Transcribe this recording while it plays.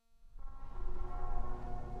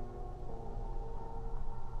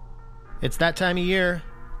It's that time of year.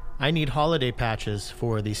 I need holiday patches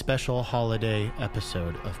for the special holiday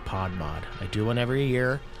episode of PodMod. I do one every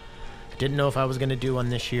year. I didn't know if I was going to do one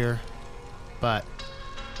this year, but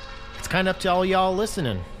it's kind of up to all y'all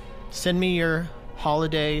listening. Send me your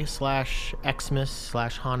holiday / Xmas /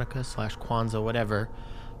 Hanukkah / Kwanzaa, whatever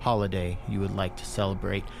holiday you would like to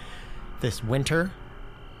celebrate this winter.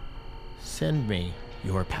 Send me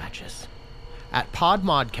your patches at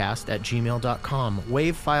podmodcast@gmail.com.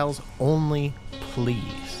 Wave files only,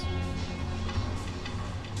 please.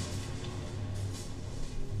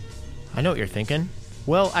 I know what you're thinking.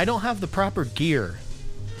 Well, I don't have the proper gear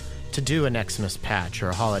to do an Xmas patch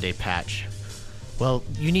or a holiday patch. Well,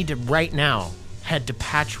 you need to right now head to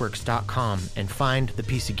patchworks.com and find the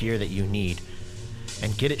piece of gear that you need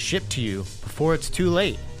and get it shipped to you before it's too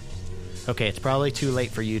late. Okay, it's probably too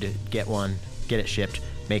late for you to get one, get it shipped,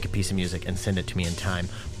 make a piece of music, and send it to me in time.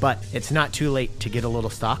 But it's not too late to get a little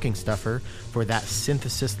stocking stuffer for that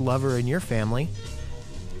synthesis lover in your family.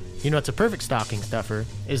 You know, it's a perfect stocking stuffer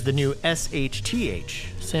is the new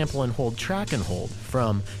SHTH, Sample and Hold Track and Hold,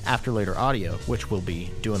 from After Later Audio, which we'll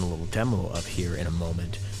be doing a little demo of here in a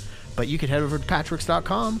moment. But you could head over to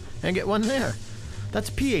patchworks.com and get one there. That's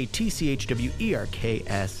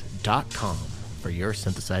patchwerks.com for your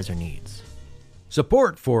synthesizer needs.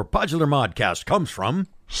 Support for Podular Modcast comes from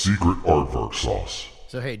Secret Aardvark Sauce.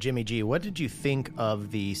 So hey, Jimmy G, what did you think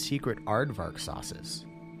of the Secret Aardvark sauces?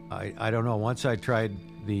 I don't know. Once I tried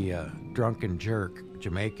the Drunken Jerk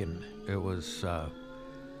Jamaican, it was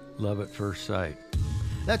love at first sight.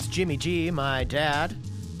 That's Jimmy G, my dad,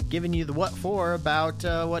 giving you the what for about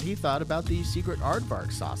what he thought about the Secret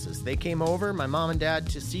Aardvark sauces. They came over, my mom and dad,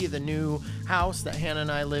 to see the new house that Hannah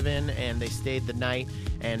and I live in, and they stayed the night.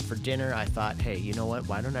 And for dinner, I thought, hey, you know what?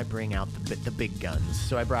 Why don't I bring out the big guns?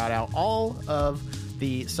 So I brought out all of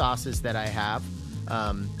the sauces that I have,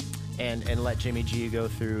 and let Jimmy G go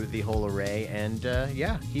through the whole array. And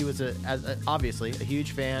yeah, he was obviously a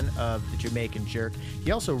huge fan of the Jamaican Jerk.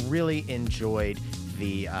 He also really enjoyed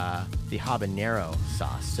the habanero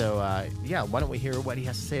sauce. So yeah, why don't we hear what he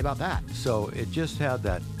has to say about that? So it just had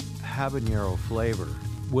that habanero flavor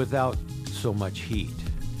without so much heat.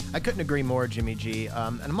 I couldn't agree more, Jimmy G.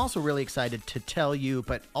 And I'm also really excited to tell you,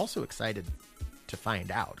 but also excited to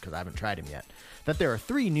find out, because I haven't tried them yet, that there are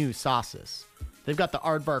 3 new sauces. They've got the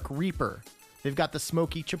Aardvark Reaper, they've got the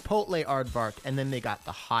Smoky Chipotle Aardvark, and then they got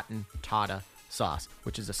the Hottin Tata sauce,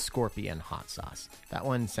 which is a scorpion hot sauce. That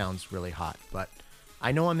one sounds really hot, but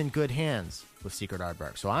I know I'm in good hands with Secret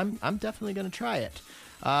Aardvark, so I'm definitely going to try it.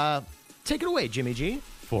 Take it away, Jimmy G.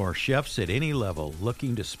 For chefs at any level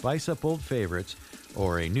looking to spice up old favorites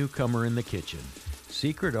or a newcomer in the kitchen,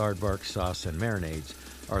 Secret Aardvark sauce and marinades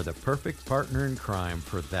are the perfect partner in crime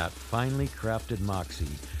for that finely crafted moxie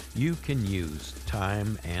you can use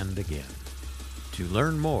time and again. To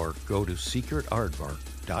learn more, go to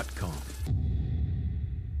secretaardvark.com.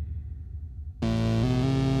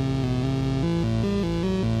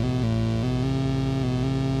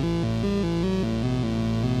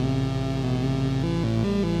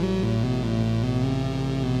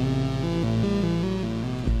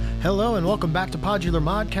 Hello and welcome back to Podular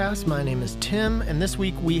Modcast. My name is Tim, and this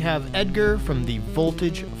week we have Edgar from the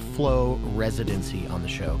Voltage Flow Residency on the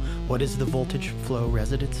show. What is the Voltage Flow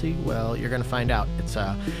Residency? Well, you're going to find out. It's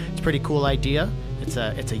a pretty cool idea. It's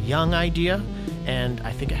a young idea, and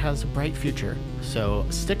I think it has a bright future. So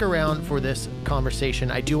stick around for this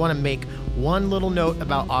conversation. I do want to make one little note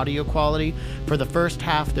about audio quality. For the first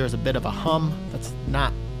half, there's a bit of a hum that's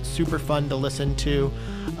not super fun to listen to.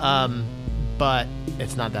 But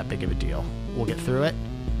it's not that big of a deal. We'll get through it.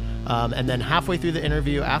 And then halfway through the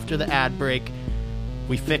interview, after the ad break,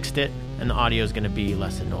 we fixed it, and the audio is going to be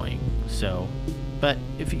less annoying. So, but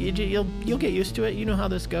if you'll get used to it. You know how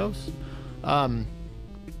this goes.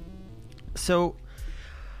 So,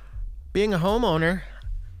 being a homeowner,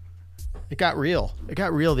 it got real. It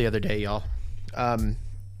got real the other day, y'all.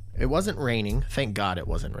 It wasn't raining. Thank God it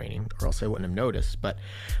wasn't raining, or else I wouldn't have noticed. But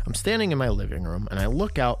I'm standing in my living room, and I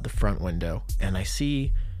look out the front window, and I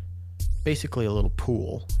see basically a little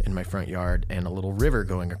pool in my front yard and a little river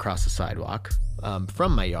going across the sidewalk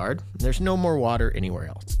from my yard. There's no more water anywhere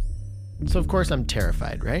else. So, of course, I'm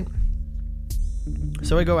terrified, right?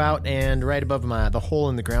 So I go out, and right above the hole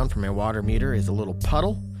in the ground for my water meter is a little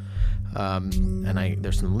puddle. And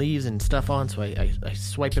there's some leaves and stuff on, so I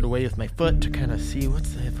swipe it away with my foot to kind of see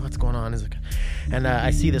what's going on. And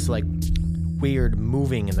I see this like weird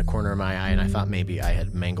moving in the corner of my eye, and I thought maybe I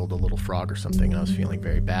had mangled a little frog or something, and I was feeling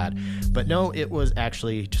very bad. But no, it was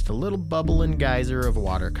actually just a little bubble and geyser of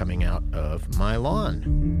water coming out of my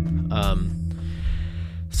lawn.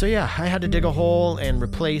 So yeah, I had to dig a hole and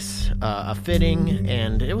replace a fitting,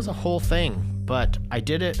 and it was a whole thing. But I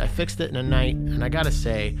did it. I fixed it in a night, and I gotta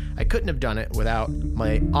say, I couldn't have done it without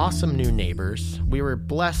my awesome new neighbors. We were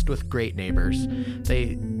blessed with great neighbors.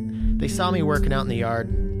 They saw me working out in the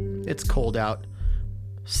yard. It's cold out.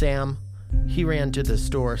 Sam, he ran to the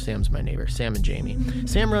store. Sam's my neighbor, Sam and Jamie.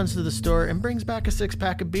 Sam runs to the store and brings back a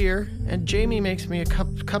 6-pack of beer, and Jamie makes me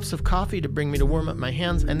cups of coffee to bring me to warm up my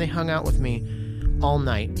hands, and they hung out with me all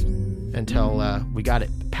night until we got it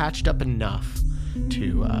patched up enough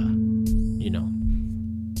to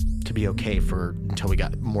to be okay until we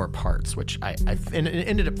got more parts, which I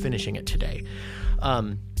ended up finishing it today.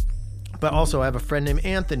 But also I have a friend named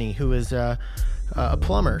Anthony who is a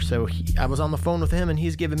plumber, so I was on the phone with him, and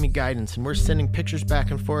he's giving me guidance, and we're sending pictures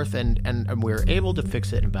back and forth, and we were able to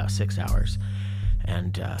fix it in about 6 hours.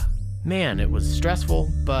 And man, it was stressful,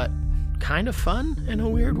 but kind of fun in a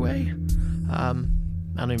weird way.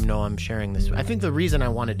 I don't even know I'm sharing this. I think the reason I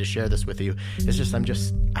wanted to share this with you is just I'm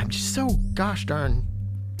just so gosh darn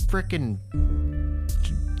frickin'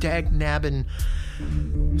 dag nabbing.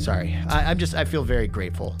 Sorry, I feel very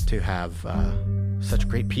grateful to have such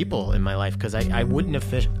great people in my life, because I wouldn't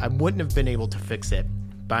have been able to fix it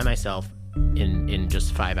by myself in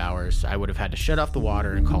just 5 hours. I would have had to shut off the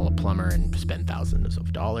water and call a plumber and spend thousands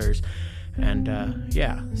of dollars. And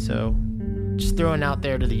yeah, so just throwing out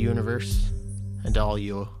there to the universe and to all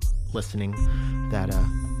you listening that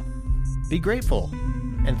be grateful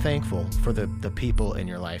and thankful for the people in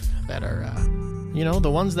your life that are the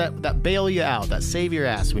ones that bail you out, that save your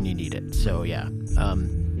ass when you need it. So yeah,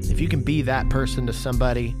 if you can be that person to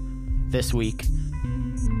somebody this week,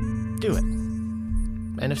 do it.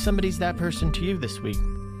 And if somebody's that person to you this week,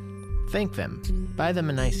 thank them. Buy them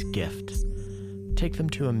a nice gift. Take them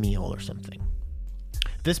to a meal or something.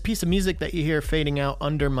 This piece of music that you hear fading out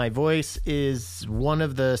under my voice is one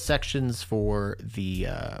of the sections for the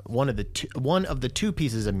one of the two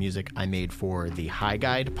pieces of music I made for the High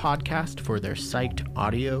Guide podcast for their Psyched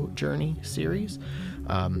Audio Journey series.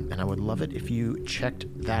 And I would love it if you checked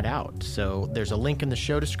that out. So there's a link in the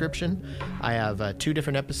show description. I have 2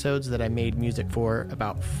 different episodes that I made music for,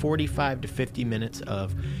 about 45 to 50 minutes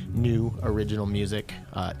of new original music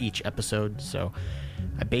each episode. So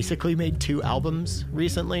I basically made 2 albums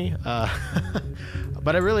recently,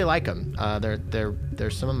 but I really like them. They're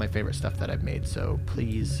some of my favorite stuff that I've made. So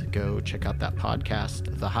please go check out that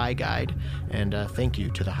podcast, The High Guide, and thank you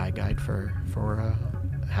to The High Guide for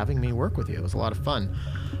having me work with you. It was a lot of fun.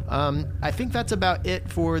 I think that's about it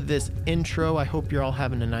for this intro. I hope you're all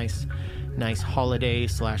having a nice holiday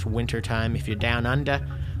 / winter time. If you're down under,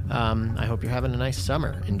 I hope you're having a nice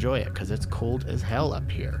summer. Enjoy it, because it's cold as hell up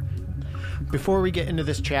here. Before we get into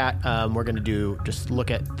this chat, we're going to just look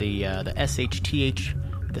at the SHTH,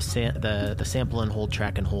 the sample and hold,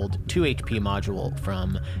 track and hold 2HP module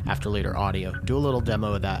from After Later Audio. Do a little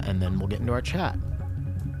demo of that, and then we'll get into our chat.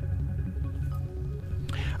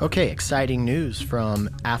 Okay, exciting news from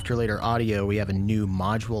After Later Audio. We have a new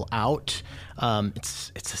module out.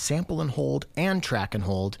 It's a sample and hold and track and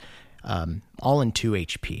hold, all in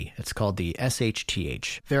 2HP. It's called the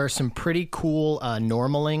SHTH. There are some pretty cool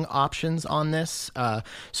normaling options on this.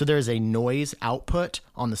 So there's a noise output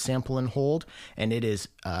on the sample and hold, and it is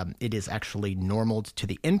actually normaled to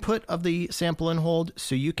the input of the sample and hold.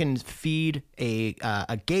 So you can feed a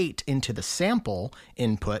gate into the sample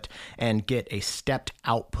input and get a stepped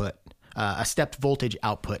output. A stepped voltage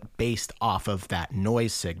output based off of that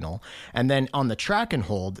noise signal. And then on the track and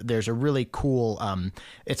hold, there's a really cool,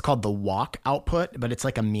 it's called the walk output, but it's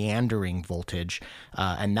like a meandering voltage.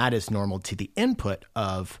 And that is normal to the input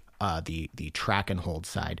of the track and hold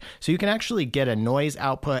side. So you can actually get a noise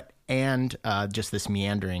output and just this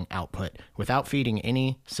meandering output without feeding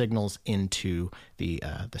any signals into the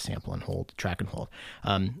sample and hold, track and hold.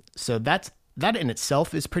 So that in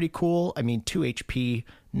itself is pretty cool. I mean, 2HP,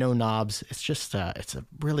 no knobs. It's just it's a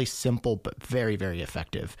really simple but very, very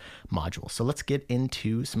effective module. So let's get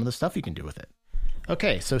into some of the stuff you can do with it.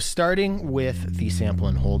 Okay, so starting with the sample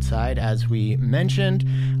and hold side, as we mentioned,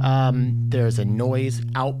 there's a noise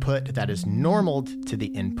output that is normaled to the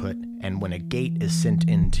input, and when a gate is sent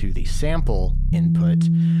into the sample input,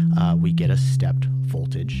 we get a stepped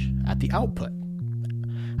voltage at the output.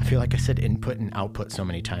 I feel like I said input and output so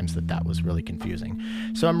many times that was really confusing.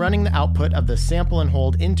 So I'm running the output of the sample and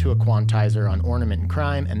hold into a quantizer on Ornament and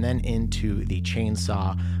Crime, and then into the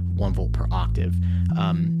Chainsaw 1 volt per octave.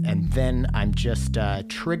 And then I'm just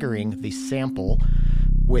triggering the sample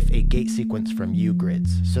with a gate sequence from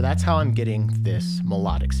UGrids. So that's how I'm getting this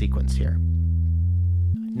melodic sequence here.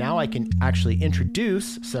 Now I can actually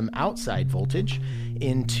introduce some outside voltage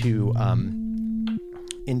into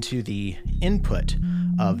into the input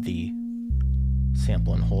of the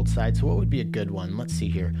sample and hold side. So what would be a good one? Let's see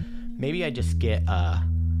here. Maybe I just get a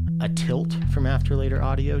tilt from After Later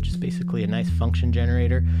Audio, just basically a nice function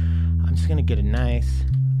generator. I'm just going to get a nice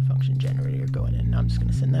function generator going in. Now I'm just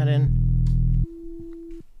going to send that in.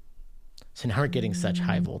 So now we're getting such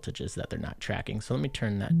high voltages that they're not tracking. So let me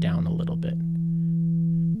turn that down a little bit.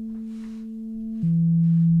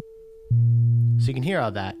 So you can hear how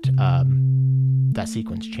that that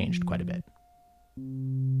sequence changed quite a bit.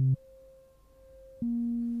 And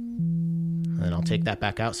then I'll take that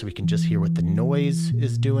back out so we can just hear what the noise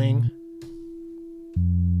is doing.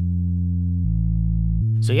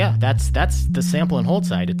 So yeah, that's the sample and hold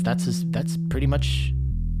side. That's pretty much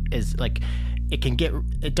is like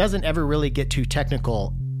it doesn't ever really get too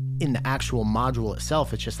technical in the actual module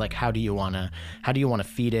itself. It's just like how do you want to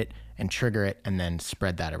feed it and trigger it and then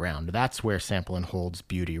spread that around. That's where sample and hold's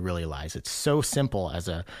beauty really lies. It's so simple as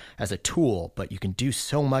a tool, but you can do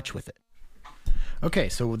so much with it. Okay,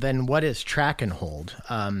 so then what is track and hold?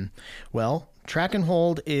 Well, track and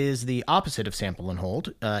hold is the opposite of sample and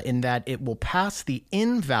hold in that it will pass the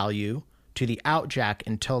in value to the out jack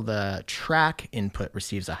until the track input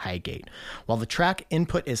receives a high gate. While the track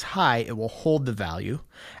input is high, it will hold the value.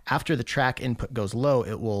 After the track input goes low,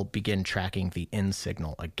 it will begin tracking the in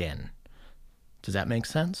signal again. Does that make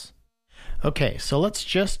sense? Okay, so let's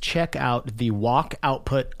just check out the walk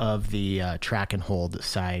output of the track and hold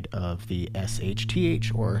side of the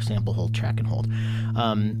SHTH, or sample hold track and hold.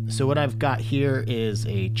 So what I've got here is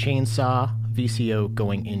a chainsaw VCO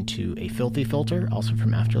going into a filthy filter, also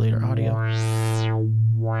from After Later Audio.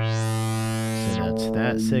 So that's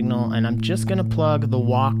that signal, and I'm just going to plug the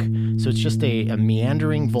walk. So it's just a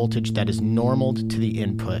meandering voltage that is normaled to the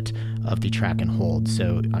input of the track and hold.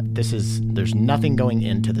 So there's nothing going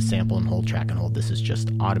into the sample and hold track and hold. This is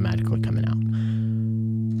just automatically coming out.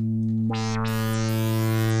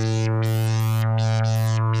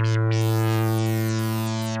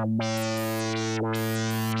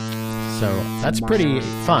 So that's pretty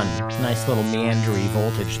fun. Nice little meandering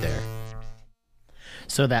voltage there.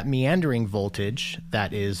 So that meandering voltage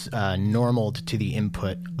that is normaled to the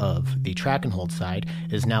input of the track and hold side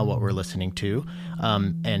is now what we're listening to.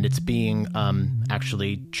 And it's being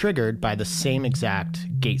actually triggered by the same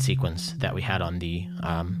exact gate sequence that we had on the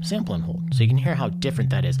sample and hold. So you can hear how different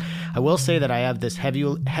that is. I will say that I have this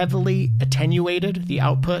heavily attenuated the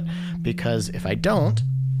output, because if I don't,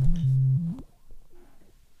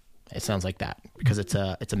 it sounds like that, because it's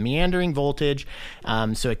a meandering voltage,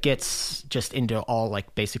 so it gets just into all,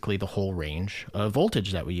 like, basically the whole range of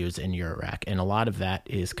voltage that we use in Eurorack, and a lot of that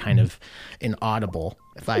is kind of inaudible.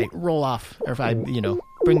 If I roll off, or if I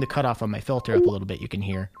bring the cutoff on my filter up a little bit, you can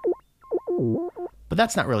hear, but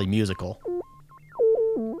that's not really musical.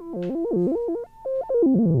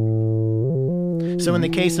 So in the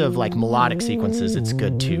case of like melodic sequences, it's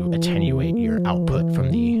good to attenuate your output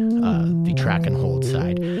from the track and hold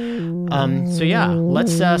side. So yeah,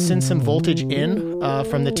 let's send some voltage in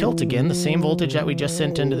from the tilt again. The same voltage that we just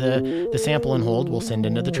sent into the sample and hold, we'll send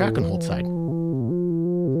into the track and hold side.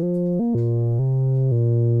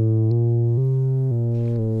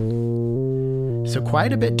 So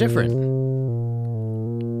quite a bit different.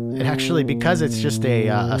 It actually, because it's just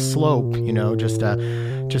a slope,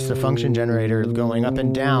 just a function generator going up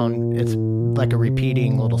and down, it's like a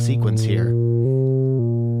repeating little sequence here.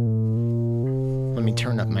 Let me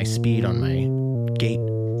turn up my speed on my gate.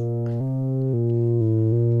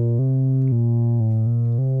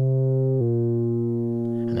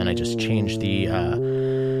 And then I just change the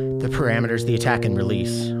parameters, the attack and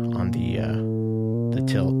release on the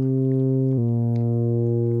tilt.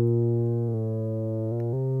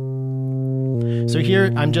 So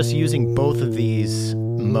here I'm just using both of these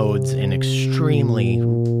modes in extremely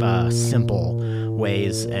simple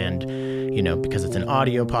ways, and because it's an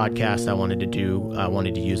audio podcast, I wanted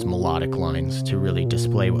to use melodic lines to really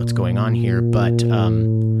display what's going on here. But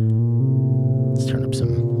let's turn up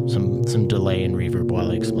some delay and reverb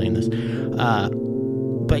while I explain this.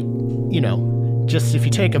 But just if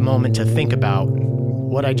you take a moment to think about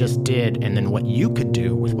what I just did and then what you could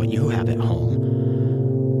do with what you have at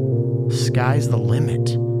home, sky's the limit.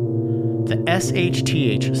 The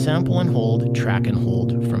SHTH, sample and hold, track and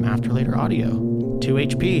hold from After Later Audio. 2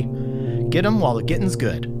 HP. Get them while the getting's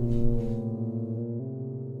good.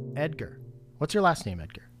 Edgar. What's your last name,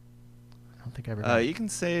 Edgar? I don't think I ever... You can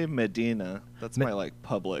say Medina. That's my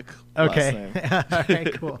public okay. last name. All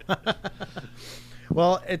right, cool.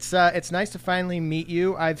 Well, it's nice to finally meet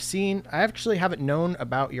you. I actually haven't known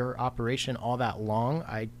about your operation all that long.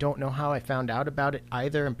 I don't know how I found out about it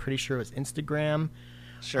either. I'm pretty sure it was Instagram.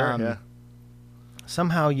 Sure, yeah.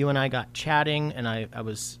 somehow you and I got chatting, and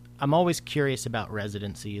I'm always curious about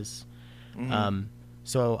residencies.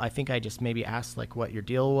 So I think I just maybe asked like what your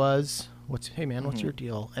deal was. Hey man, what's your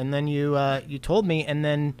deal? And then you told me, and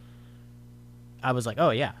then I was like, oh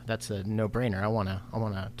yeah, that's a no-brainer. I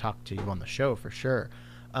wanna talk to you on the show for sure.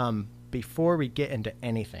 Before we get into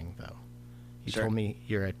anything though, you Sure. told me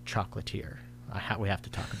you're a chocolatier. We have to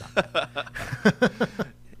talk about that.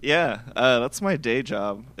 Yeah, that's my day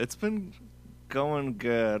job. It's been going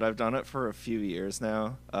good. I've done it for a few years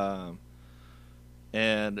now.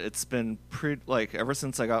 And it's been ever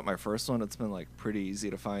since I got my first one, it's been like pretty easy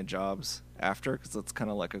to find jobs after, because it's kind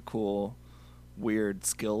of like a cool, weird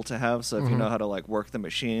skill to have. So if you know how to like work the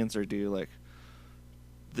machines or do like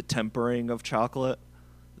the tempering of chocolate,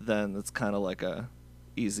 then it's kind of like a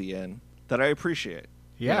easy in that I appreciate.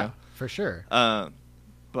 you Yeah, know? for sure.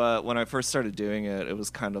 But when I first started doing it, it was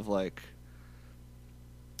kind of like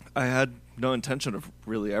I had no intention of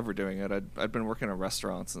really ever doing it. I'd been working in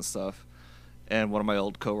restaurants and stuff. And one of my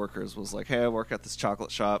old coworkers was like, hey, I work at this chocolate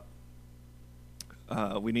shop.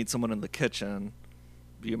 We need someone in the kitchen.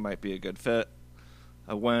 You might be a good fit.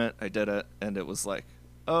 I went, I did it, and it was like,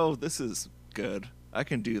 oh, this is good. I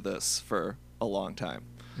can do this for a long time.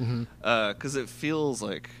 Because it feels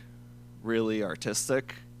like really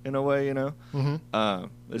artistic in a way, you know?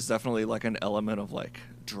 There's definitely like an element of like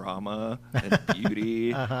drama and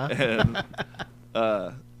beauty. And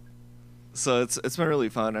so it's been really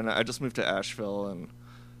fun, and I just moved to Asheville, and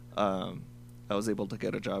I was able to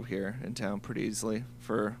get a job here in town pretty easily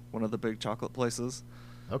for one of the big chocolate places.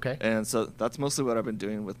 Okay. And so that's mostly what I've been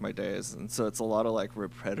doing with my days, and so it's a lot of like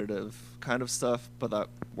repetitive kind of stuff, but that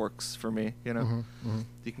works for me, you know?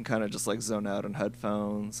 You can kind of just like zone out in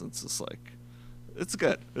headphones. It's just like, it's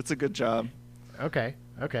good. It's a good job. Okay.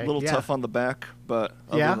 A little tough on the back, but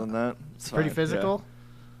other than that, it's pretty fine. physical. Yeah.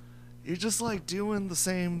 You're just like doing the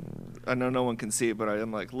same. I know no one can see it, but I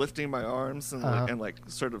am like lifting my arms and like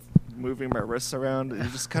sort of moving my wrists around. You're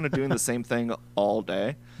just kind of doing the same thing all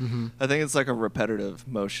day. I think it's like a repetitive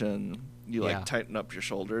motion. You like tighten up your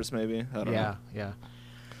shoulders, maybe. I don't know. Yeah.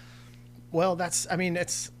 Well,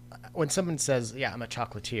 it's when someone says, "Yeah, I'm a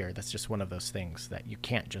chocolatier." That's just one of those things that you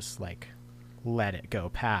can't just like let it go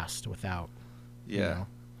past without. Yeah.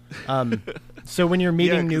 You know. So when you're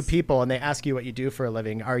meeting new 'cause- people and they ask you what you do for a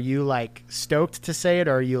living, are you like stoked to say it,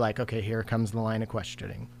 or are you like, okay, here comes the line of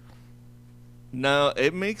questioning? No,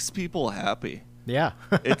 it makes people happy. Yeah.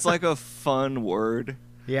 It's like a fun word.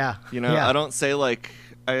 Yeah. You know, Yeah. I don't say like,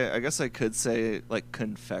 I guess I could say like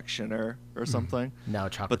confectioner or something. No,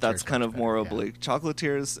 chocolatier. But that's kind of more yeah. oblique.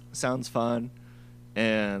 Chocolatiers sounds fun.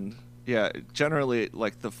 And yeah, generally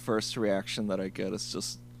like the first reaction that I get is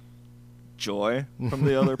just joy from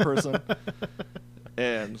the other person.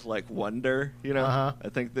 And like wonder, you know. I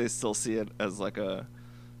think they still see it as like a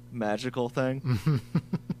magical thing.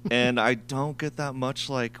 And I don't get that much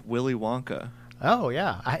like Willy Wonka. Oh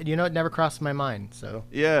yeah, it never crossed my mind. So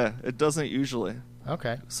Yeah, it doesn't usually.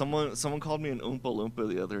 okay. Someone called me an Oompa Loompa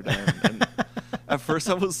the other day, and at first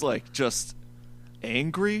I was like just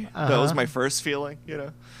angry. That was my first feeling, you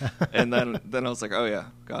know. And then I was like, oh yeah,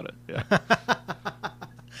 got it. Yeah.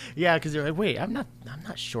 Yeah, because you're like, wait, I'm not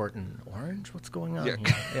short and orange. What's going on Yeah.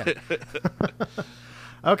 here? Yeah.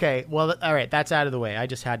 Okay, well, all right, that's out of the way. I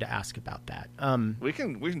just had to ask about that. We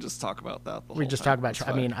can just talk about that. The We whole just time. talk about. It's I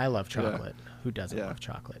fine. mean, I love chocolate. Who doesn't Yeah. love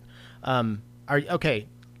chocolate? Okay?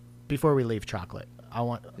 Before we leave chocolate,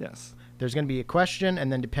 Yes. There's going to be a question,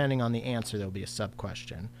 and then depending on the answer, there'll be a sub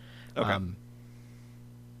question. Okay.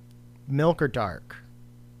 Milk or dark?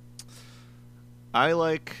 I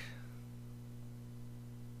like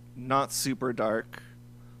not super dark,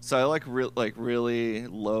 so I like really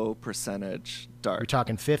low percentage dark. We're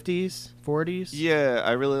talking 50s, 40s. Yeah,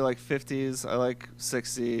 I really like 50s. I like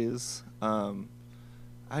 60s.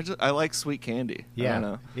 I like sweet candy. I Yeah, don't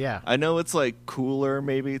know. yeah. I know it's like cooler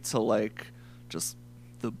maybe to like just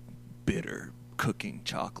the bitter cooking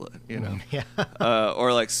chocolate, you know. Yeah.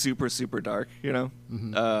 Or like super super dark, you know.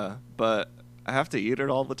 But I have to eat it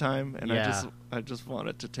all the time, and Yeah. I just want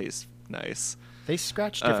it to taste nice. They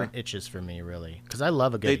scratch different itches for me, really, because I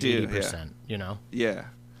love a good They do, 80%. You know. Yeah.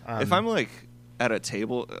 If I'm like at a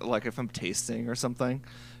table, like if I'm tasting or something,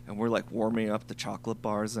 and we're like warming up the chocolate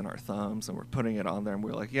bars in our thumbs, and we're putting it on there, and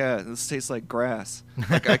we're like, yeah, this tastes like grass.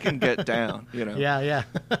 Like I can get down, you know. Yeah.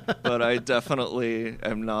 But I definitely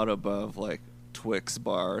am not above like Twix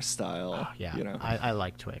bar style. Yeah, You know. I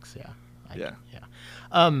like Twix. Yeah.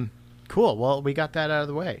 Yeah. Cool. Well, we got that out of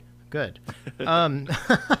the way. Good.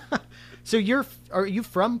 So are you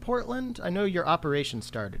from Portland? I know your operation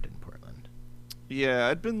started in Portland. Yeah,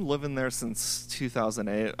 I'd been living there since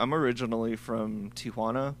 2008. I'm originally from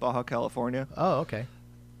Tijuana, Baja California, Oh, okay.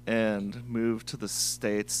 and moved to the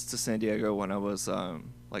States, to San Diego, when I was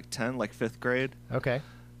like 10, like 5th grade. Okay.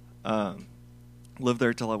 Lived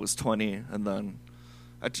there till I was 20, and then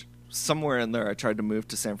somewhere in there I tried to move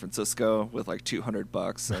to San Francisco with like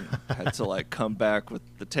 $200 and had to like come back with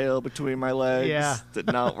the tail between my legs. Yeah. Did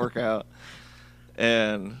not work out.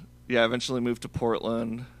 And yeah, eventually moved to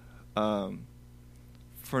Portland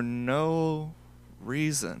for no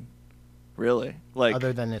reason, really. Like,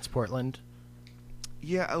 Other than it's Portland.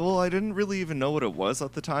 yeah, well, I didn't really even know what it was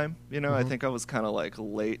at the time. You know, I Mhm. think I was kind of like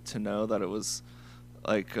late to know that it was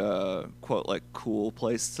like quote like cool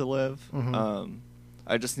place to live. Mhm.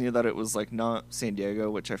 I just knew that it was like not San Diego,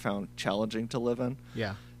 which I found challenging to live in,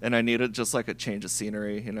 Yeah. and I needed just like a change of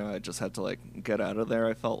scenery. You know, I just had to like get out of there,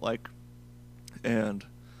 I felt like. And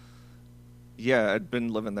yeah, I'd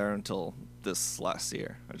been living there until this last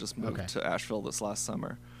year. I just moved Okay. to Asheville this last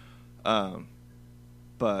summer.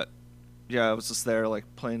 But yeah, I was just there like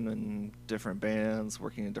playing in different bands,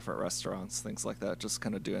 working in different restaurants, things like that, just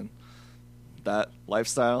kind of doing that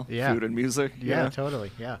lifestyle, Yeah. food and music. you Yeah, know?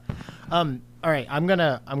 totally. Yeah. All right, I'm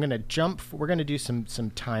gonna jump. We're gonna do some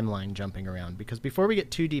timeline jumping around, because before we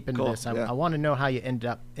get too deep into Cool, this, I, yeah. I want to know how you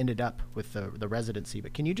ended up with the residency.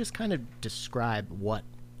 But can you just kind of describe what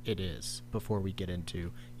it is before we get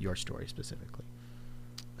into your story specifically?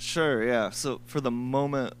 Sure, yeah. So for the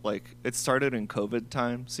moment, like, it started in COVID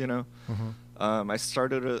times, you know? Mhm. I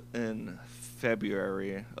started it in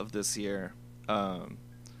February of this year.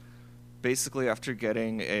 Basically, after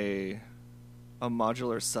getting a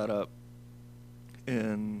modular setup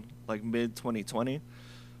in, like, mid-2020,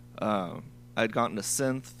 I'd gotten a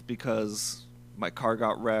synth because my car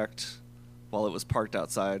got wrecked while it was parked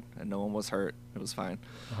outside, and no one was hurt. It was fine.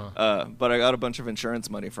 Uh-huh. But I got a bunch of insurance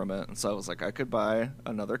money from it, and so I was like, I could buy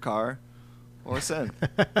another car or a synth.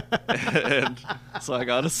 And so I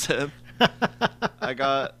got a synth.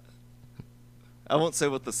 I won't say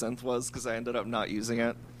what the synth was because I ended up not using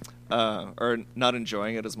it, or not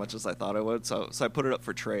enjoying it as much as I thought I would. So I put it up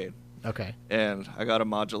for trade, Okay. and I got a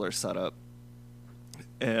modular setup.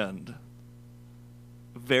 And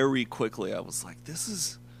very quickly, I was like, "This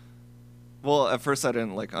is." Well, at first I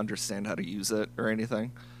didn't like understand how to use it or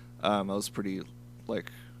anything. I was pretty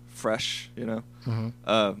like fresh, you know.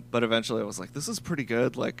 Mhm. But eventually I was like, this is pretty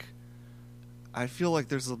good. Like, I feel like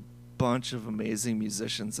there's a bunch of amazing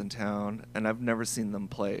musicians in town, and I've never seen them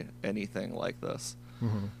play anything like this.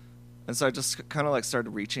 Mhm. And so I just kind of like started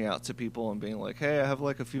reaching out to people and being like, hey, I have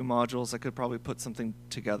like a few modules. I could probably put something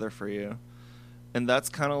together for you. And that's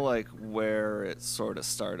kind of like where it sort of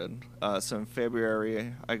started. So in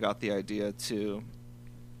February, I got the idea to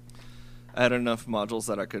add enough modules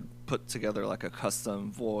that I could put together like a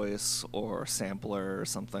custom voice or sampler or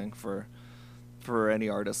something for any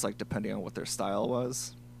artist, like depending on what their style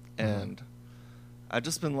was. And I've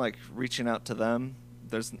just been like reaching out to them.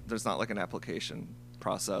 There's not like an application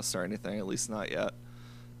process or anything, at least not yet.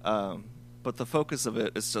 But the focus of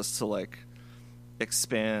it is just to like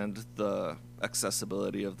expand the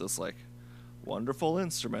accessibility of this like wonderful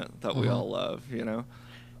instrument that we all love, you know,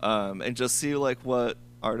 and just see like what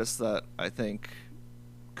artists that I think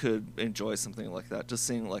could enjoy something like that, just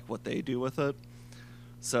seeing like what they do with it.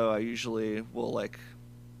 So I usually will like,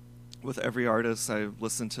 with every artist, I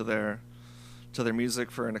listen to their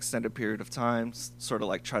music for an extended period of time, sort of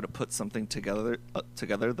like try to put something together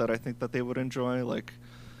that I think that they would enjoy. Like,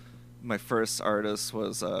 my first artist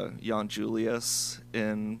was Jan Julius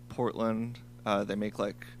in Portland. They make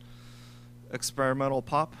like experimental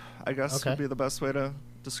pop, I guess would be the best way to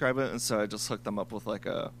describe it. And so I just hooked them up with like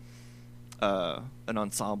an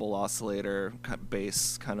ensemble oscillator,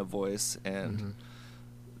 bass kind of voice, and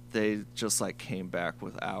they just like came back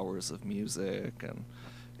with hours of music, and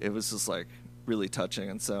it was just like really touching.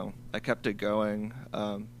 And so I kept it going.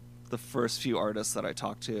 The first few artists that I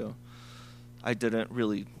talked to, I didn't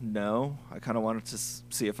really know. I kind of wanted to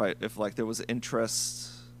see if like there was interest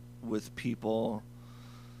with people,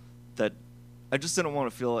 that I just didn't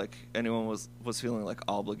want to feel like anyone was feeling like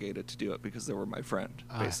obligated to do it because they were my friend,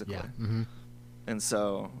 basically. Yeah. And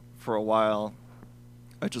so for a while,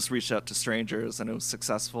 I just reached out to strangers, and it was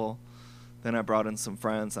successful. Then I brought in some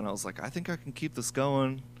friends, and I was like, I think I can keep this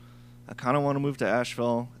going. I kind of want to move to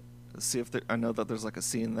Asheville, see if I know that there's like a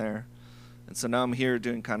scene there. And so now I'm here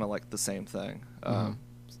doing kind of like the same thing.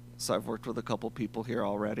 So I've worked with a couple people here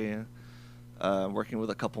already, working with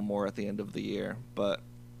a couple more at the end of the year. But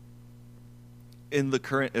in the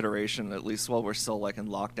current iteration, at least while we're still like in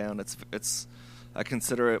lockdown, it's I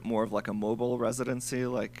consider it more of like a mobile residency.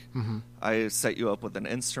 Like I set you up with an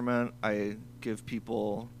instrument. I give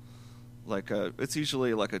people it's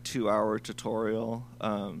usually like a 2-hour tutorial.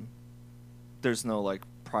 There's no like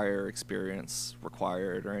prior experience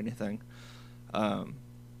required or anything.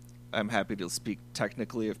 I'm happy to speak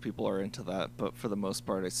technically if people are into that, but for the most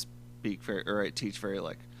part, I teach very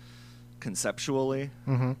like conceptually,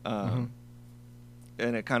 and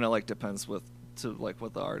it kind of like depends what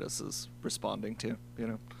the artist is responding to, you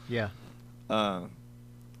know. Yeah.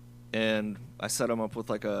 And I set them up with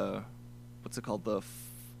like the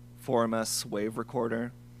 4MS wave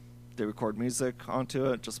recorder. They record music onto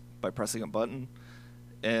it just by pressing a button,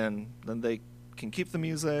 and then they can keep the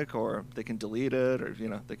music or they can delete it, or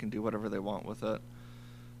they can do whatever they want with it.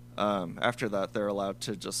 After that, they're allowed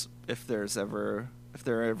to just, if they're ever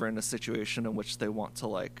in a situation in which they want to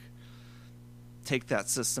like take that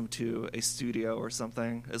system to a studio or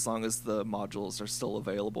something, as long as the modules are still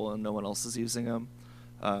available and no one else is using them,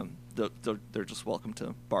 they're just welcome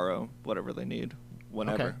to borrow whatever they need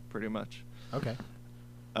whenever, pretty much. Okay.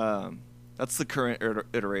 That's the current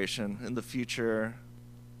iteration. In the future,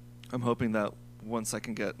 I'm hoping that once I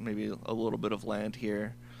can get maybe a little bit of land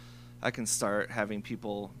here, I can start having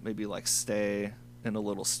people maybe like stay in a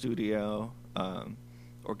little studio,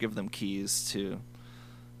 or give them keys to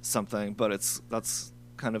something, but that's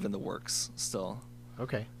kind of in the works still.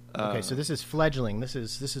 Okay. So this is fledgling. This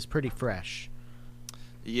is pretty fresh.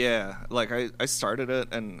 Yeah, like I started it,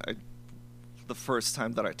 and the first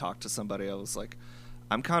time that I talked to somebody, I was like,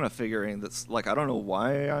 I'm kind of figuring this, like, I don't know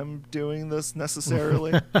why I'm doing this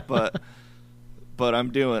necessarily, but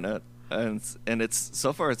I'm doing it, and it's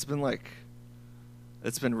so far it's been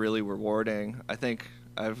really rewarding. I think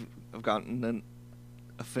I've gotten an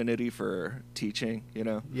affinity for teaching,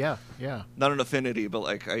 Yeah. Not an affinity, but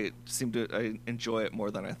like I enjoy it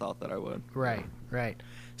more than I thought that I would. Right.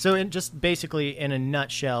 So basically in a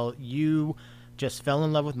nutshell, you just fell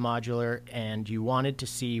in love with modular, and you wanted to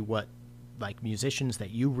see what, like, musicians that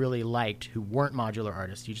you really liked who weren't modular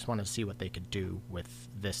artists, you just wanted to see what they could do with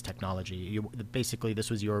this technology. Basically, this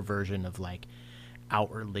was your version of like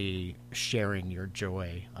outwardly sharing your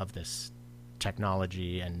joy of this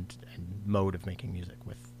technology and mode of making music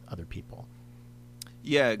with other people.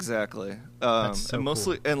 Yeah, exactly. That's so and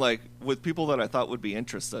mostly, cool. and like with people that I thought would be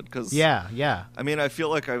interested, because yeah. I mean, I feel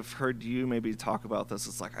like I've heard you maybe talk about this.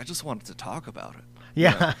 It's like I just wanted to talk about it.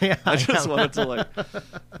 Yeah. I just wanted to like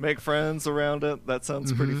make friends around it. That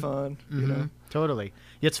sounds pretty fun. Totally.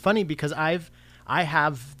 It's funny because I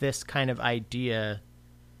have this kind of idea.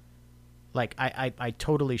 Like I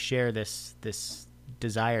totally share this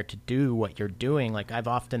desire to do what you're doing. Like I've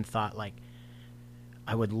often thought, like,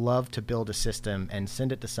 I would love to build a system and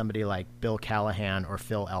send it to somebody like Bill Callahan or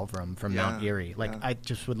Phil Elverum from Mount Erie. Like I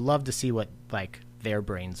just would love to see what like their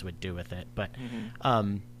brains would do with it.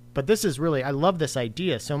 But this is really, I love this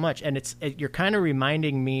idea so much, and you're kind of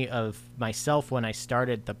reminding me of myself when I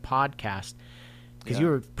started the podcast, because you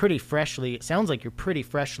were it sounds like you're pretty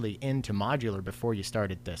freshly into modular before you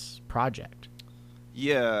started this project.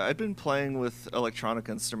 Yeah, I'd been playing with electronic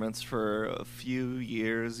instruments for a few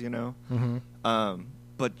years,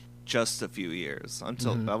 but just a few years,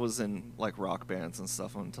 until I was in like rock bands and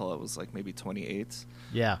stuff until I was like maybe 28.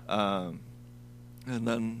 Yeah. And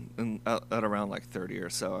then at around like 30 or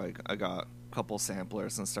so, I got a couple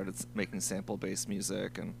samplers and started making sample-based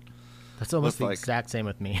music. And that's almost the exact same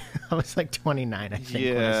with me. I was like 29, I think,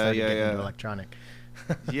 when I started getting into electronic.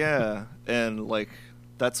 Yeah, and like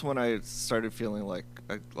that's when I started feeling like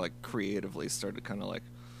I creatively started kind of like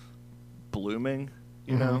blooming,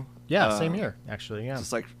 you know? Yeah, same here, actually. Yeah,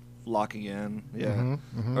 just like locking in. Yeah,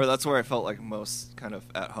 or that's where I felt like most kind of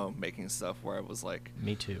at home making stuff, where I was like,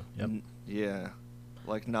 me too. Yep. Yeah.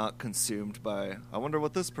 Like not consumed by, I wonder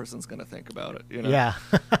what this person's going to think about it, Yeah.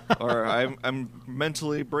 Or I'm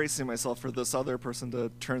mentally bracing myself for this other person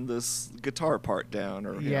to turn this guitar part down,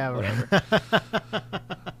 or whatever.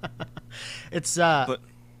 It's but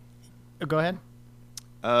go ahead.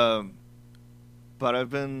 But I've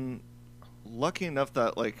been lucky enough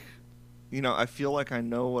that like, I feel like I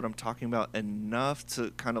know what I'm talking about enough to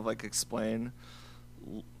kind of like explain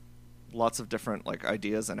lots of different like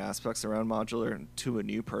ideas and aspects around modular to a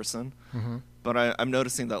new person. But I'm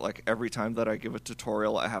noticing that like every time that I give a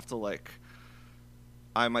tutorial, I have to like,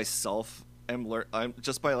 I myself I'm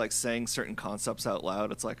just by like saying certain concepts out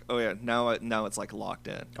loud, it's like, oh yeah, now it's like locked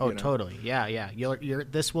in. Totally. Yeah.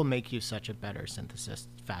 This will make you such a better synthesist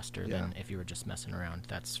faster than if you were just messing around.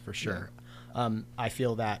 That's for sure. I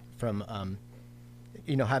feel that from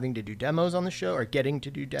having to do demos on the show, or getting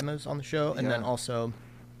to do demos on the show, and then also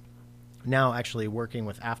now actually working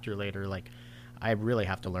with Afterlater, like I really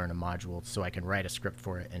have to learn a module so I can write a script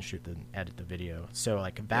for it and edit the video. So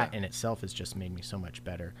like that in itself has just made me so much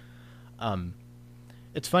better.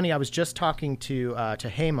 It's funny. I was just talking to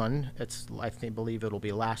Heyman. Believe it'll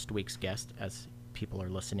be last week's guest as people are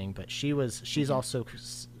listening, but she's also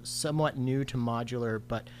somewhat new to modular,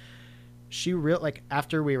 but she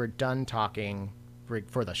after we were done talking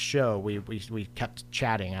for the show, we kept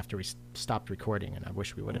chatting after we stopped recording, and I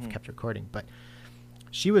wish we would have kept recording, but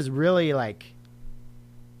she was really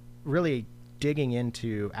digging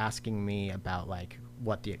into asking me about like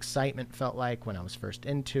what the excitement felt like when I was first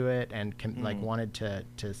into it, and wanted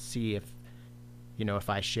to see if, if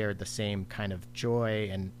I shared the same kind of joy,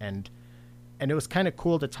 and it was kind of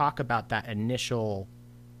cool to talk about that initial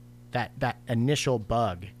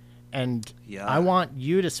bug. And I want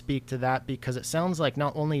you to speak to that, because it sounds like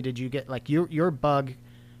not only did you get like your bug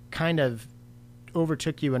kind of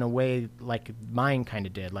overtook you in a way like mine kind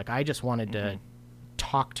of did. Like I just wanted to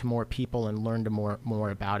talk to more people and learn more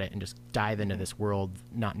about it and just dive into this world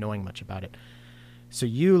not knowing much about it. So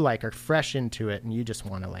you like are fresh into it and you just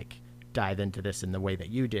want to like dive into this in the way that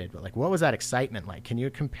you did. But like, what was that excitement like? Can you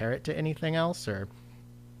compare it to anything else? Or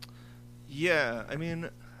yeah, I mean,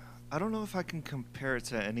 I don't know if I can compare it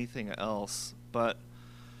to anything else, but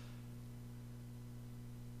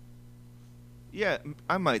yeah,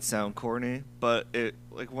 I might sound corny, but it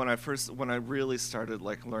like when I really started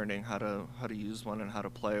like learning how to use one and how to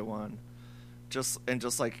play one, just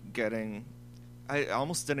like getting, I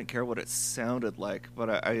almost didn't care what it sounded like,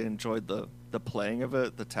 but I enjoyed the playing of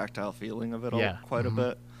it, the tactile feeling of it all quite a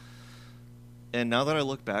bit. And now that I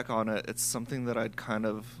look back on it, it's something that I'd kind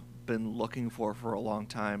of been looking for a long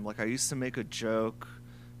time. Like I used to make a joke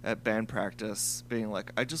at band practice being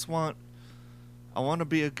like, I want to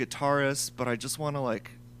be a guitarist, but I just want to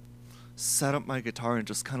like set up my guitar and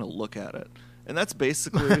just kind of look at it. And that's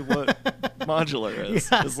basically what modular is.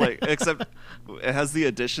 Yeah. It's like, except it has the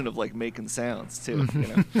addition of like making sounds too,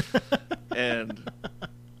 And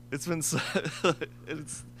it's been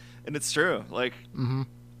it's true. Like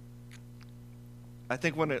I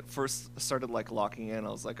think when it first started like locking in, I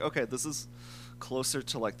was like, okay, this is closer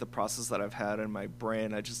to like the process that I've had in my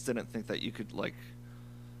brain. I just didn't think that you could like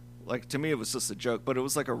to me it was just a joke, but it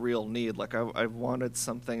was like a real need. Like I wanted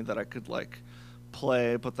something that I could like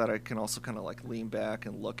play, but that I can also kind of like lean back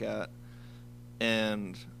and look at.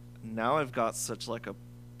 And now I've got such like a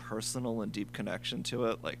personal and deep connection to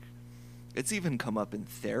it. Like it's even come up in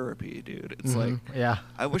therapy, dude. It's like,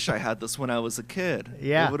 I wish I had this when I was a kid.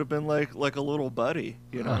 Yeah, it would have been like a little buddy,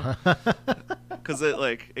 because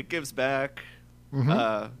it gives back.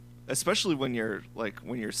 Especially when you're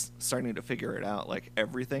starting to figure it out, like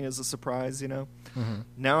everything is a surprise,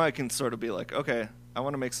 Now I can sort of be like, okay, I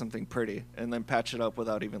want to make something pretty, and then patch it up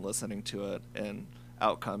without even listening to it, and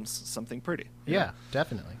out comes something pretty. Yeah,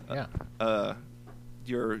 definitely. Yeah.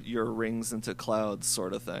 Your rings into clouds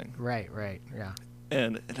sort of thing. Right. Yeah.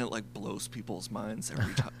 And it like blows people's minds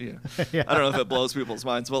every time. Yeah. I don't know if it blows people's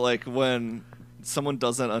minds, but like when someone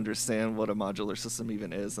doesn't understand what a modular system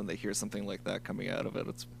even is and they hear something like that coming out of it,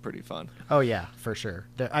 it's pretty fun. Oh yeah, for sure.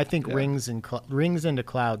 I think rings into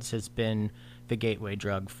clouds has been the gateway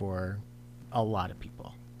drug for a lot of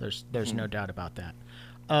people. There's no doubt about that.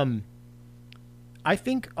 I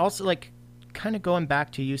think also like kind of going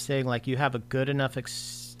back to you saying like you have a good enough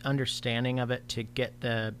understanding of it to get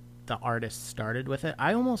the artist started with it.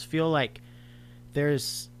 I almost feel like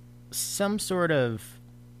there's some sort of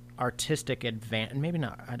artistic advantage, maybe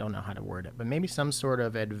not, I don't know how to word it, but maybe some sort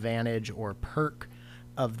of advantage or perk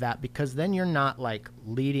of that, because then you're not like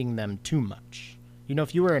leading them too much.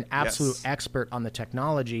 If you were an absolute expert on the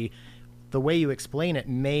technology, the way you explain it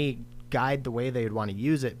may guide the way they would want to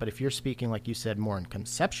use it. But if you're speaking, like you said, more in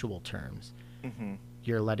conceptual terms,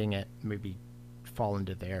 you're letting it maybe fall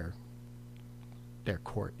into their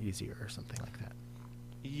court easier or something like that.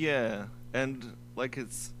 Yeah. And like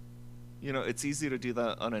it's easy to do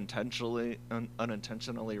that unintentionally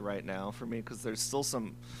right now for me, because there's still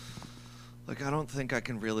some, like, I don't think I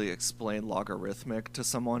can really explain logarithmic to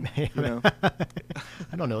someone, I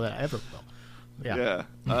don't know that I ever will. Yeah.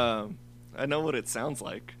 I know what it sounds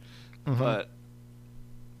like, but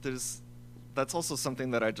that's also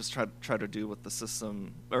something that I just try to do with the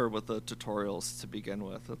system, or with the tutorials to begin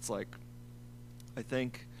with. It's like, I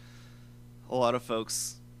think a lot of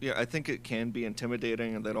folks, I think it can be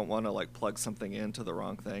intimidating and they don't want to like plug something into the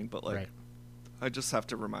wrong thing, but like, I just have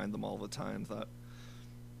to remind them all the time that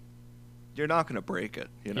you're not going to break it,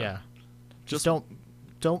 Yeah. Just don't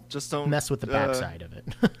mess with the backside of it.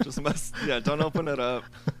 Don't open it up.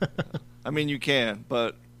 I mean, you can,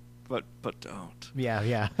 but but don't.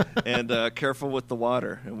 Yeah. And careful with the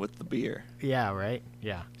water and with the beer. Yeah, right?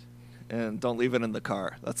 Yeah. And don't leave it in the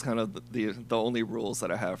car. That's kind of the only rules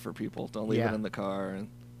that I have for people. Don't leave it in the car, and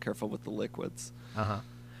careful with the liquids. Uh-huh.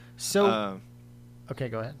 So, okay,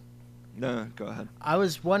 go ahead. No, go ahead. I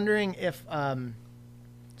was wondering if,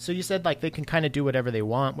 so you said, like, they can kind of do whatever they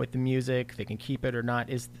want with the music. They can keep it or not.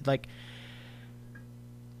 Is, like,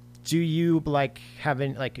 do you, like, have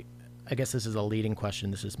any, like, I guess this is a leading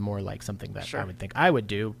question. This is more like something that I would think I would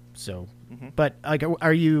do. So, but, like,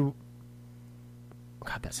 are you...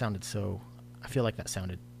 God, that sounded so... I feel like that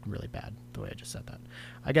sounded really bad, the way I just said that.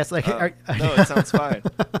 I guess, like... no, it sounds fine.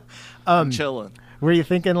 I'm chilling. Were you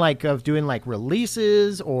thinking, like, of doing, like,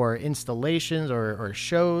 releases or installations or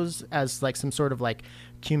shows as, like, some sort of, like,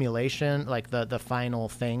 accumulation, like the final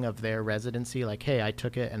thing of their residency? Like, hey, I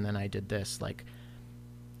took it and then I did this. Like,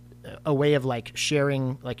 a way of, like,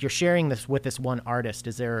 sharing... Like, you're sharing this with this one artist.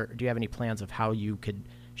 Do you have any plans of how you could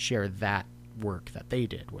share that work that they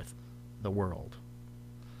did with the world?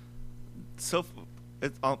 So,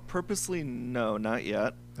 purposely, no, not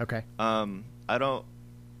yet. Okay. I don't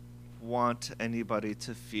want anybody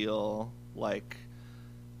to feel like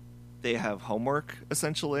they have homework,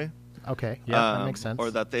 essentially. Okay. Yeah, that makes sense. Or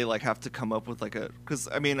that they, like, have to come up with, like, because,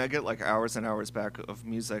 I mean, I get, like, hours and hours back of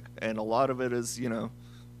music, and a lot of it is, you know,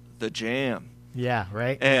 the jam. Yeah,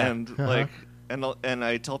 right? And, yeah. like... And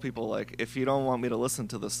I tell people, like, if you don't want me to listen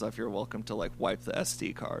to this stuff, you're welcome to, like, wipe the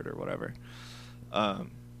SD card or whatever.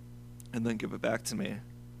 And then give it back to me.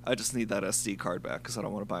 I just need that SD card back because I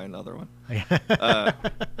don't want to buy another one.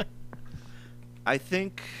 I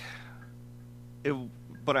think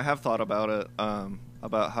but I have thought about it,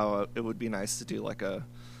 about how it would be nice to do like a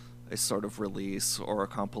sort of release or a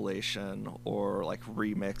compilation or like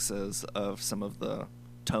remixes of some of the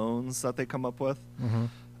tones that they come up with.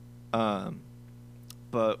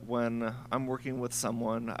 But when I'm working with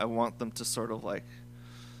someone, I want them to sort of like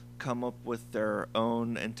come up with their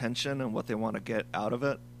own intention and what they want to get out of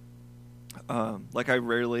it. Like I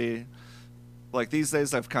rarely, like these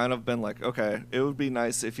days I've kind of been like, okay, it would be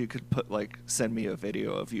nice if you could send me a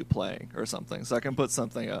video of you playing or something so I can put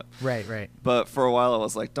something up. Right. But for a while I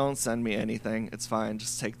was like, don't send me anything. It's fine.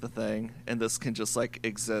 Just take the thing. And this can just like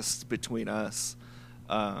exist between us.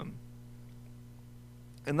 And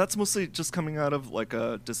that's mostly just coming out of like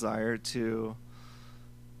a desire to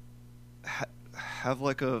have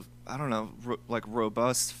like a, I don't know, like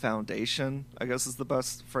robust foundation, I guess is the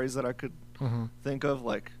best phrase that I could think of,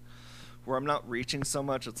 like where I'm not reaching so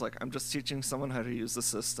much. It's like I'm just teaching someone how to use the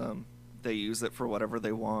system. They use it for whatever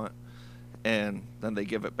they want, and then they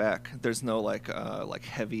give it back. There's no like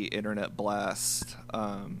heavy internet blast.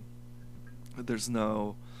 There's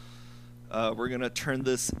no we're gonna turn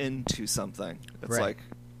this into something. It's like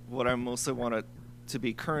what I mostly want it to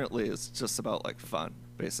be currently is just about like fun,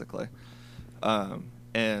 basically.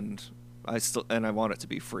 And I want it to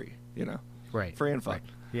be free, you know, free and fun. Right.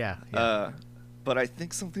 Yeah. But I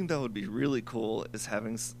think something that would be really cool is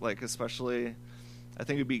having like, especially, I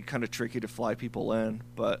think it'd be kind of tricky to fly people in,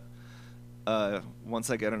 but once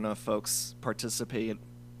I get enough folks participating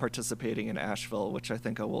in Asheville, which I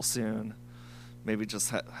think I will soon, maybe just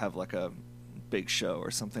have like a big show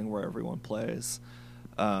or something where everyone plays.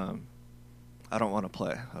 I don't want to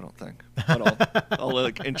play, I don't think. But I'll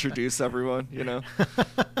like introduce everyone, you know,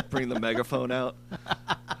 bring the megaphone out.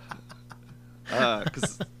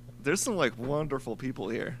 Because there's some like wonderful people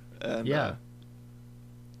here. And,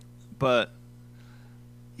 but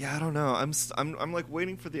yeah, I don't know. I'm like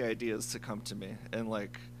waiting for the ideas to come to me, and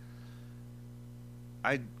like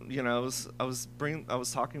I was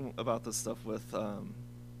talking about this stuff with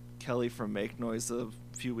Kelly from Make Noise a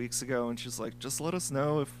few weeks ago, and she's like, just let us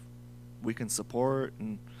know if we can support,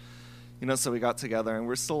 and you know, so we got together and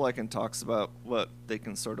we're still like in talks about what they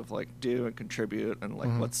can sort of like do and contribute, and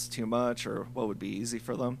like what's too much or what would be easy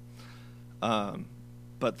for them.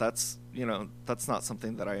 But that's not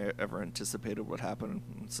something that I ever anticipated would happen.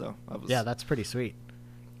 So I was, that's pretty sweet.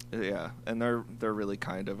 Yeah, and they're really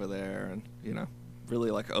kind over there, and you know,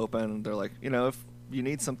 really like open. They're like, you know, if you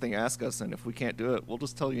need something, ask us, and if we can't do it, we'll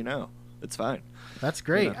just tell you no. It's fine. That's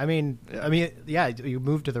great. You know? You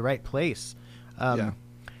moved to the right place. I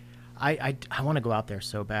want to go out there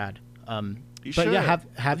so bad. You should. Yeah,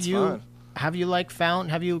 fun.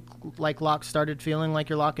 Have you started feeling like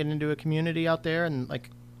you're locking into a community out there, and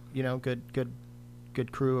like, you know, good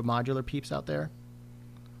crew of modular peeps out there?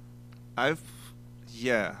 I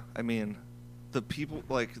mean, the people,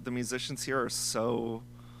 like the musicians here are so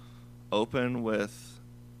open with.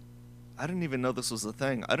 I didn't even know this was a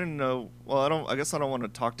thing. I didn't know. Well, I guess I don't want to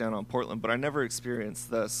talk down on Portland, but I never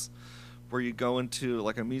experienced this, where you go into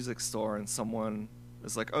like a music store and someone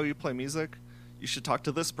is like, "Oh, you play music? You should talk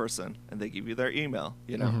to this person," and they give you their email,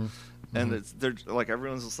 you know. Mm-hmm. And they're like,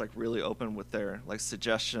 everyone's just like really open with their like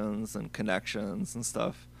suggestions and connections and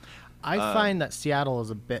stuff. I find that Seattle is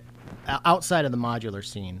a bit outside of the modular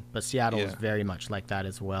scene, but Seattle is Yeah. very much like that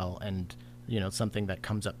as well. And you know, something that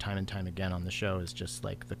comes up time and time again on the show is just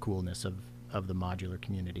like the coolness of the modular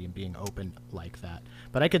community and being open like that.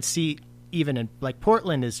 But I could see even in like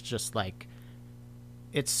Portland is just like,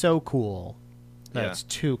 it's so cool that Yeah. it's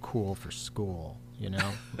too cool for school, you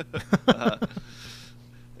know?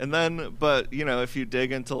 And then, but you know, if you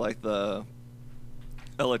dig into like the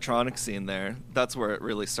electronic scene there, that's where it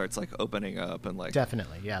really starts like opening up and like,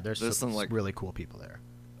 Definitely. Yeah. There's some, like- really cool people there.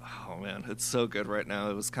 oh man, it's so good right now.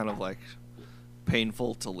 It was kind of like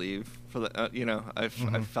painful to leave for the, you know, I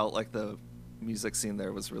felt like the music scene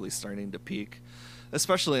there was really starting to peak,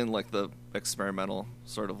 especially in like the experimental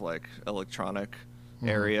sort of like electronic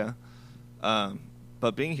area.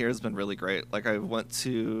 But being here has been really great. Like I went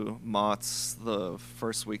to Mott's the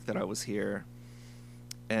first week that I was here,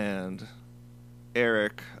 and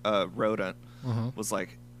Eric Rodent was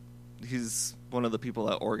like, he's one of the people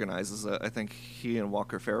that organizes it. I think he and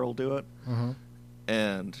Walker Farrell do it.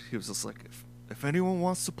 And he was just like, if anyone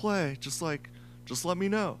wants to play, just let me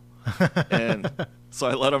know. And so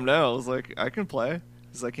I let him know. I was like, I can play.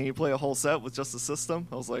 He's like, can you play a whole set with just a system?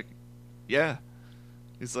 I was like, yeah.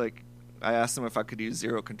 He's like, I asked him if I could use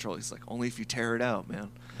Zero Control. He's like, only if you tear it out,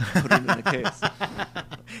 man. Put it in a case.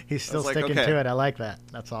 He's still like, sticking okay. to it. I like that.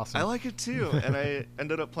 That's awesome. I like it too. And I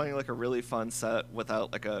ended up playing like a really fun set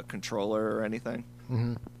without like a controller or anything.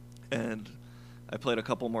 And I played a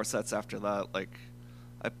couple more sets after that. Like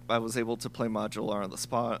I was able to play modular on the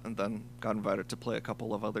spot, and then got invited to play a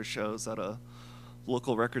couple of other shows at a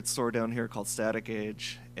local record store down here called Static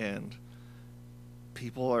Age. And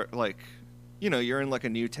people are like, you know, you're in like a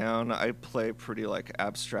new town. I play pretty like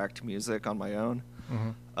abstract music on my own.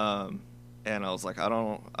 And I was like, I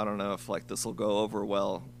don't know if like this will go over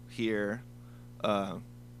well here. But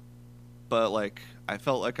like I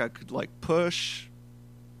felt like I could like push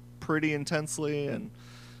pretty intensely, and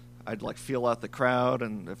I'd like feel out the crowd,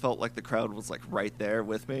 and it felt like the crowd was like right there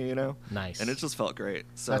with me, you know? Nice. And it just felt great.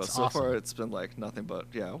 So That's so far awesome. it's been like nothing but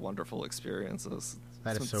wonderful experiences.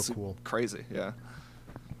 That It's is been so cool. Crazy, yeah.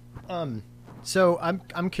 So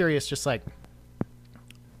I'm curious, just like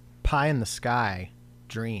pie in the sky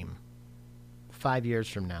dream. 5 years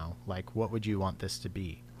from now, like what would you want this to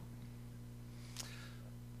be?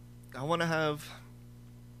 I want to have.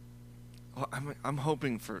 Well, I'm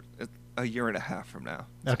hoping for a year and a half from now.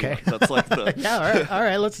 Okay. That's like the. Yeah, all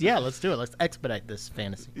right. Let's do it. Let's expedite this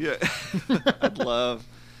fantasy. Yeah, I'd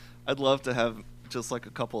love to have just like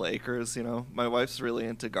a couple acres. You know, my wife's really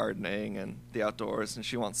into gardening and the outdoors, and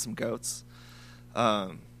she wants some goats.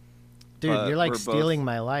 Dude, But you're like we're both- stealing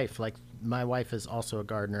my life. Like my wife is also a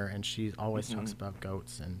gardener, and she always talks about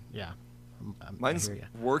goats. And yeah, I Mine's hear ya.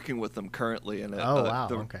 working with them currently, and Oh, wow,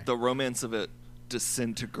 okay. the romance of it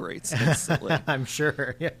disintegrates instantly. I'm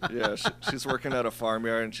sure. Yeah. Yeah, she's working at a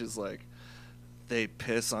farmyard, and she's like, they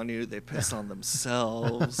piss on you, they piss on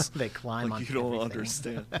themselves. They climb like, on you don't everything.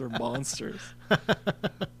 understand. They're monsters.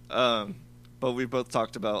 But we both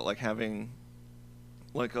talked about like having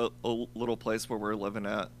like a little place where we're living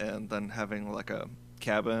at, and then having like a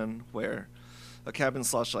cabin /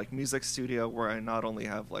 like music studio where I not only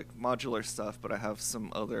have like modular stuff, but I have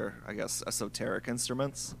some other, I guess, esoteric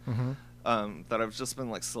instruments that I've just been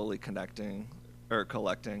like slowly collecting.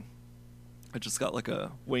 I just got like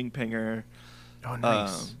a wing pinger, Oh,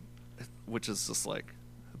 nice. which is just like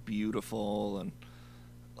beautiful, and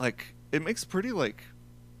like it makes pretty like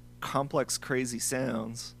complex, crazy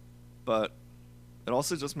sounds, but it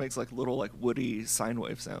also just makes like little like woody sine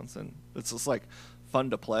wave sounds, and it's just like fun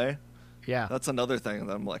to play. Yeah. That's another thing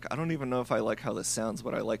that I'm like, I don't even know if I like how this sounds,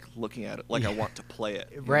 but I like looking at it, like I want to play it.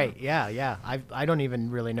 you Right. know? Yeah. I don't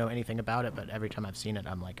even really know anything about it, but every time I've seen it,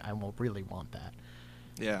 I'm like, I will really want that.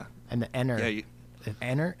 Yeah. And the Enner. Yeah.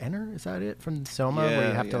 Enner, is that it from Soma, where you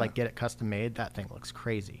Yeah, have to yeah. like get it custom made? That thing looks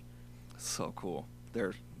crazy. So cool.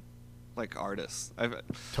 They're like artists.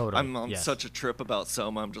 Totally, I'm on yes. such a trip about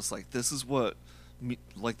Soma. I'm just like, this is what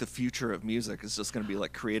like the future of music is just going to be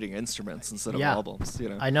like creating instruments instead of Yeah. albums, you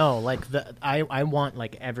know? I know, like I want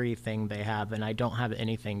like everything they have, and I don't have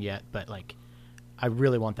anything yet, but like I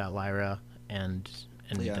really want that Lyra and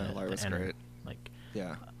Yeah, the Lyra's Enner. great. Like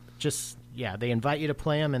Yeah. just they invite you to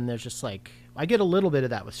play them, and there's just like I get a little bit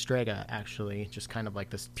of that with Strega actually, just kind of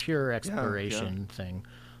like this pure exploration thing.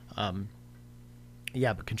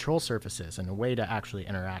 But control surfaces and a way to actually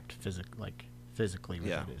interact physically with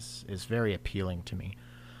Yeah. it is very appealing to me.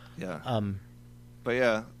 Yeah. But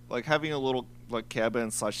yeah, like having a little like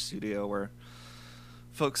cabin / studio where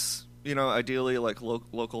folks, you know, ideally like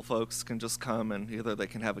local folks can just come and either they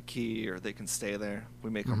can have a key or they can stay there. We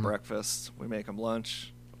make them breakfast, we make them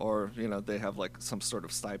lunch, or, you know, they have like some sort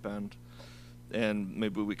of stipend, and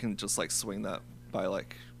maybe we can just like swing that by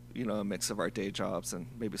like, you know, a mix of our day jobs and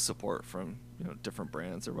maybe support from, you know, different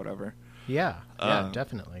brands or whatever. Yeah,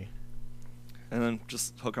 definitely. And then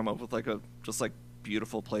just hook them up with like a just like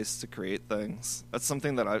beautiful place to create things. That's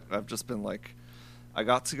something that I've just been like, I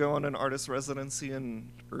got to go on an artist residency in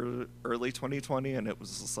early 2020, and it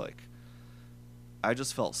was just like, I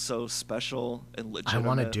just felt so special and legitimate. I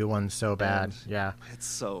want to do one so bad. Yeah. It's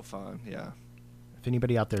so fun. Yeah. If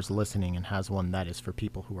anybody out there's listening and has one that is for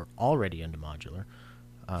people who are already into modular,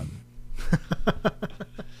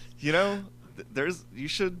 you know, you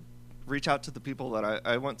should reach out to the people that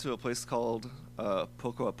I went to a place called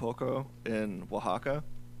Poco a Poco in Oaxaca.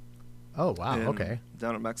 Oh, wow. Okay.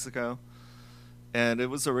 Down in Mexico. And it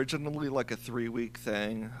was originally like a 3-week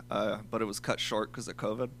thing, but it was cut short because of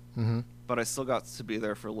COVID. Mm-hmm. But I still got to be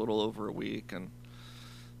there for a little over a week. And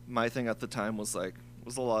my thing at the time was a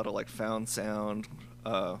lot of like found sound,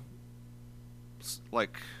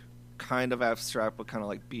 like kind of abstract, but kind of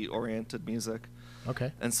like beat oriented music.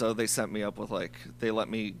 Okay. And so they sent me up with like, they let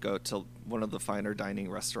me go to one of the finer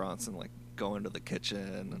dining restaurants and like go into the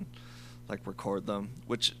kitchen and like record them,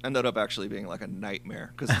 which ended up actually being like a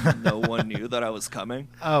nightmare because no one knew that I was coming.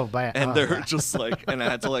 And they're just like, and I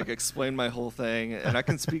had to like explain my whole thing, and I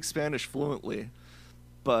can speak Spanish fluently,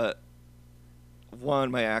 but one,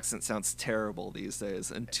 my accent sounds terrible these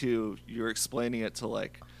days, and two, you're explaining it to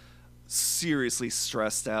like seriously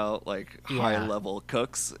stressed out, like high level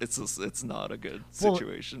cooks. It's not a good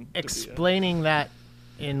situation. Explaining that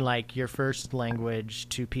in like your first language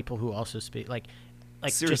to people who also speak like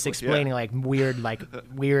just explaining like weird,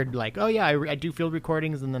 oh yeah, I do field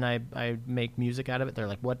recordings and then I make music out of it. They're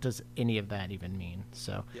like, what does any of that even mean?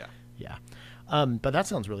 So yeah. But that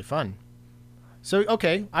sounds really fun. So,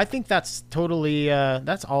 okay, I think that's totally,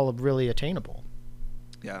 that's all really attainable.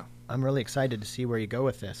 Yeah. I'm really excited to see where you go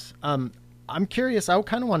with this. I'm curious, I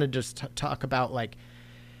kind of want to just talk about like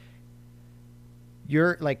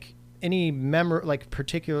your, like any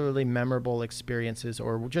particularly memorable experiences,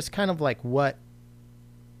 or just kind of like what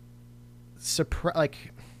so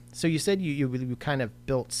you said you kind of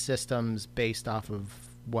built systems based off of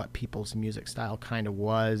what people's music style kind of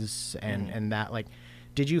was, and that, like,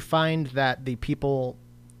 did you find that the people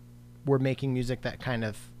were making music that kind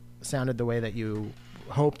of sounded the way that you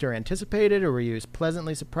hoped or anticipated, or were you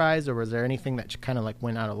pleasantly surprised, or was there anything that kind of like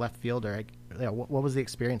went out of left field, or what was the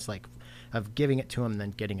experience like of giving it to them and then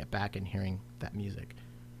getting it back and hearing that music?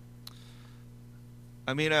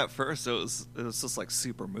 I mean, at first it was just like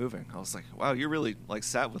super moving. I was like, wow, you really like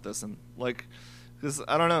sat with this, and like, because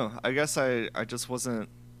I don't know, I guess I just wasn't,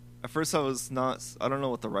 at first I was not, I don't know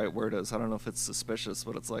what the right word is. I don't know if it's suspicious,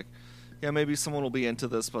 but it's like, yeah, maybe someone will be into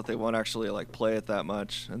this, but they won't actually like play it that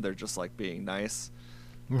much, and they're just like being nice.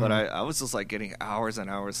 Mm-hmm. But I was just like getting hours and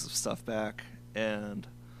hours of stuff back, but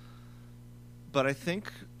I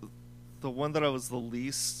think the one that I was the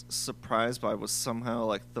least surprised by was somehow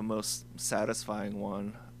like the most satisfying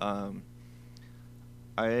one.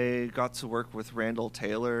 I got to work with Randall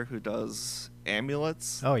Taylor, who does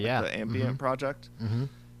Amulets. Oh yeah, the ambient project. Mm-hmm.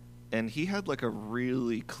 And he had like a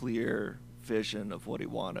really clear vision of what he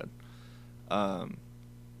wanted. And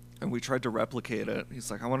we tried to replicate it.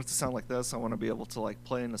 He's like, I want it to sound like this. I want to be able to like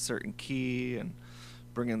play in a certain key and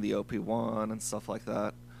bring in the OP1 and stuff like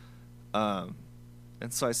that.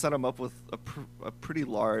 And so I set him up with a pretty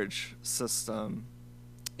large system,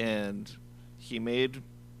 and he made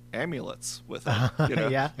amulets with it. You know?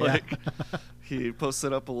 Yeah. He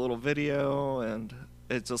posted up a little video, and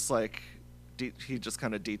it just like he just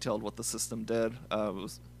kind of detailed what the system did. It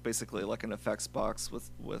was basically like an effects box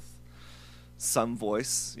with some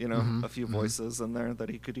voice, you know, a few voices in there that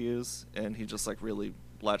he could use, and he just like really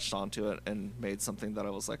latched onto it and made something that I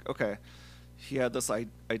was like, okay. He had this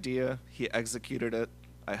idea, he executed it,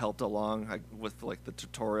 I helped along with like the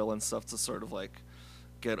tutorial and stuff to sort of like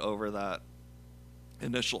get over that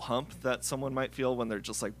initial hump that someone might feel when they're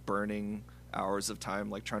just like burning hours of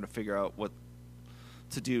time like trying to figure out what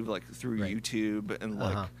to do like through YouTube and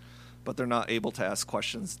like but they're not able to ask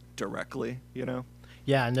questions directly, you know?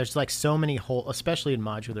 Yeah, and there's like so many holes, especially in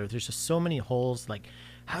modular, there's just so many holes, like,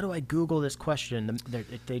 how do I Google this question?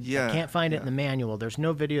 They can't find it in the manual. There's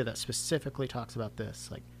no video that specifically talks about this.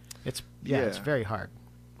 Like, it's very hard.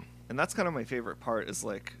 And that's kind of my favorite part is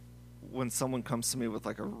like when someone comes to me with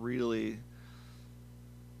like a really,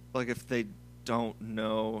 like if they don't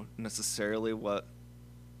know necessarily what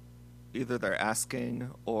either they're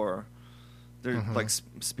asking or they're like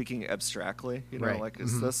speaking abstractly, you know, Right. like,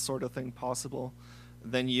 is this sort of thing possible?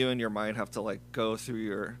 Then you and your mind have to like go through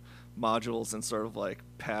your modules and sort of like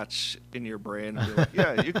patch in your brain and be like,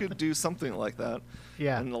 yeah, you could do something like that.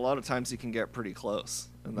 Yeah. And a lot of times you can get pretty close,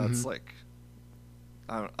 and that's like,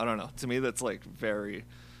 I don't know, to me that's like very,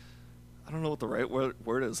 I don't know what the right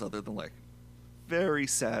word is other than like very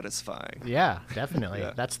satisfying. Yeah, definitely.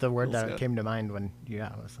 Yeah, That's the word feels that good. came to mind when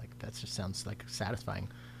I was like, that just sounds like satisfying.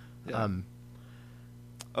 Yeah.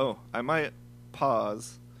 Oh, I might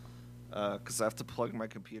pause because I have to plug my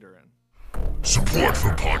computer in. Support for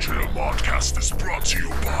Podula Modcast is brought to you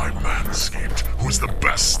by Manscaped, who is the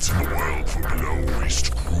best in the world for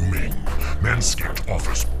below-waist grooming. Manscaped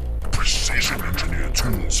offers precision-engineered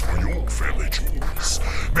tools for your family jewels.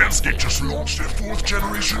 Manscaped just launched their 4th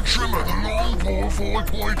generation trimmer, the Longbow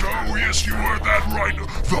 4.0. Yes, you heard that right,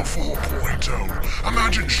 the 4.0.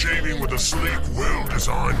 Imagine shaving with a sleek,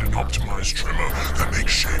 well-designed and optimized trimmer that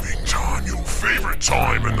makes shaving time your favorite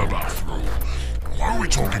time in the bathroom. Why are we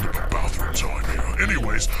talking about bathroom time here?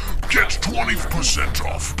 Anyways, get 20%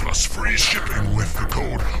 off plus free shipping with the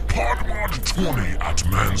code PODMOD20 at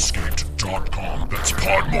manscaped.com. That's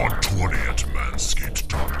PODMOD20 at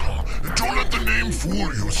manscaped.com. And don't let the name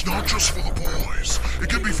fool you. It's not just for the boys. It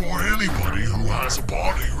can be for anybody who has a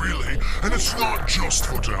body, really. And it's not just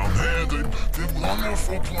for down there. The Lawnmower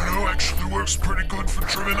 4.0 actually works pretty good for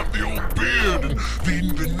trimming up the old beard.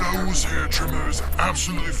 And the nose hair trimmer is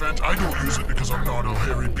absolutely fantastic. I don't use it because I'm not a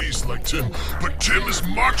hairy beast like Tim. But Tim is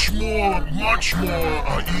much more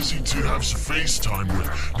easy to have some FaceTime with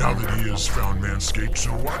now that he has found Manscaped.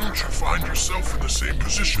 So why don't you find yourself in the same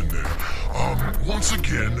position there? Once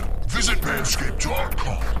again, visit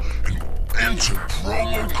manscaped.com and enter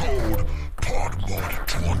promo code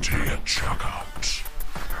PODMOD20 at checkout.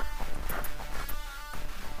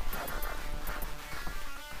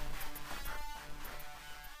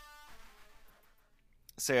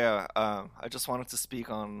 So yeah, I just wanted to speak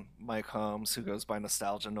on Mike Holmes, who goes by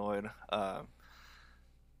Nostalgianoid.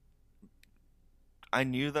 I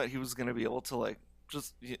knew that he was going to be able to like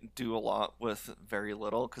just do a lot with very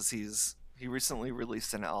little, because he recently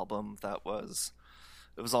released an album that was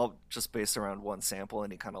all just based around one sample,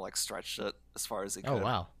 and he kind of like stretched it as far as he could. Oh,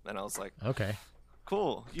 wow. And I was like, Okay.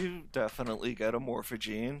 cool, you definitely get a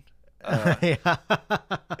Morphogene. Yeah.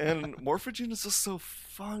 And Morphogene is just so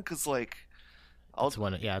fun because like It's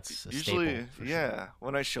a usually staple. For yeah sure.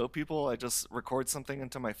 when I show people, I just record something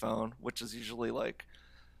into my phone, which is usually like,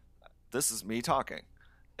 this is me talking,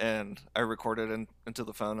 and I record it into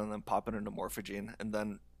the phone and then pop it into Morphogene, and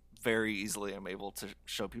then very easily I'm able to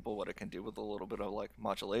show people what it can do with a little bit of like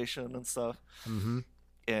modulation and stuff. Mm-hmm.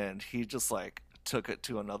 And he just like took it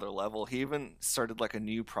to another level. He even started like a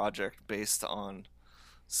new project based on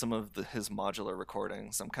some of his modular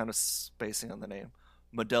recordings. I'm kind of spacing on the name.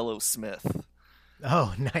 Modelo Smith,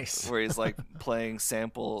 Oh, nice. where he's like playing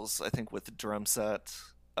samples, I think with drum set,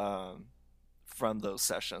 from those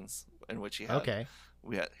sessions in which he had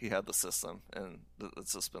he had the system, and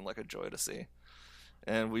it's just been like a joy to see.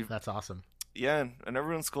 And That's awesome. yeah, and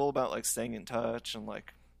everyone's cool about like staying in touch, and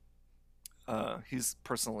like he's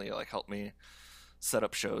personally like helped me set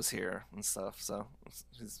up shows here and stuff, so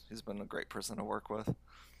he's been a great person to work with.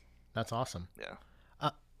 That's awesome. Yeah.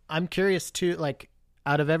 I'm curious too, like,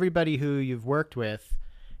 out of everybody who you've worked with,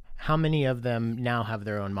 how many of them now have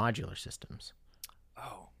their own modular systems?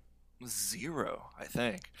 Oh, 0, I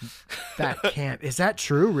think. That can't. Is that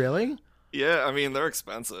true? Really? Yeah, I mean, they're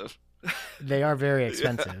expensive. They are very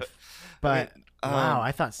expensive. But wow,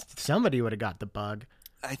 I thought somebody would have got the bug.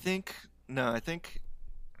 I think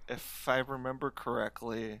if I remember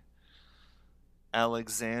correctly,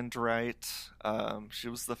 Alexandrite, she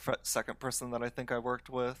was the second person that I think I worked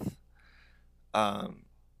with,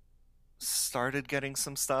 started getting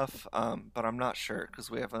some stuff, but I'm not sure because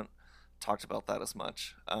we haven't talked about that as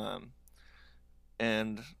much.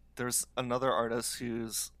 And there's another artist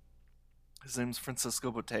his name's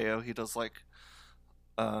Francisco Boteo. He does like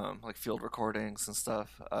field recordings and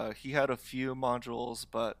stuff. He had a few modules,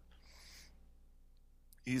 but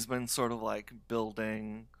he's been sort of like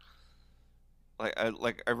building. I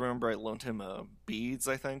remember I loaned him beads,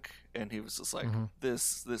 I think, and he was just like,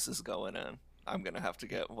 "This is going in. I'm gonna have to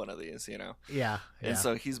get one of these," you know. Yeah. And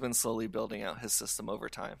so he's been slowly building out his system over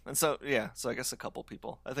time. And so so I guess a couple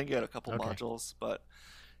people. I think he had a couple modules, but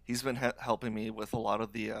he's been helping me with a lot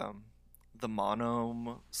of the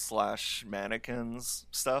Monome / mannequins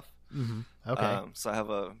stuff. Mm-hmm. Okay. So I have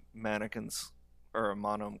a mannequins or a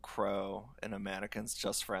Monome Crow and a mannequins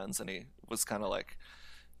Just Friends, and he was kind of like,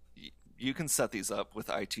 you can set these up with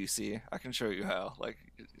I2C. I can show you how. Like,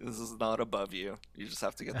 this is not above you. You just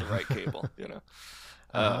have to get the right cable, you know.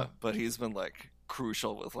 But he's been like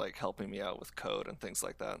crucial with like helping me out with code and things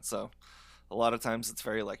like that. So a lot of times it's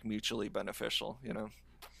very like mutually beneficial, you know.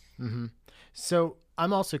 Mm-hmm. So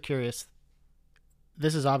I'm also curious.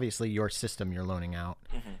 This is obviously your system you're loaning out.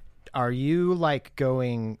 Mm-hmm. Are you like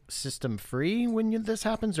going system free when this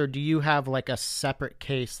happens, or do you have like a separate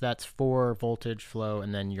case that's for Voltage Flow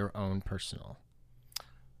and then your own personal?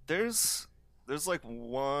 There's like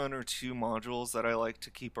 1 or 2 modules that I like to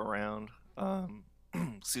keep around.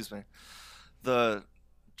 Excuse me. The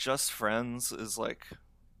Just Friends is like,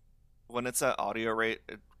 when it's at audio rate,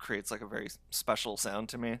 it creates like a very special sound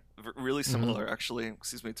to me. Really similar, actually,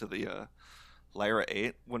 excuse me, to the Lyra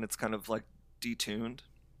 8 when it's kind of like detuned.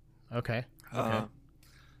 Okay. And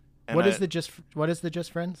What is the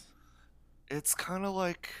Just Friends? It's kind of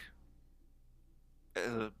like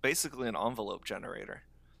basically an envelope generator.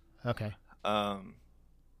 Okay.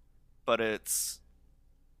 But it's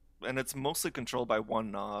mostly controlled by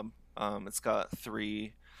one knob. It's got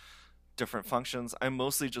 3 different functions. I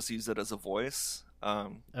mostly just use it as a voice.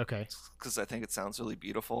 Okay. Because I think it sounds really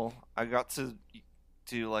beautiful. I got to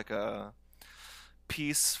do like a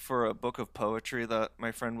piece for a book of poetry that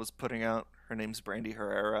my friend was putting out. Her name's Brandy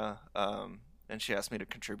Herrera, and she asked me to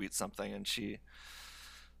contribute something, and she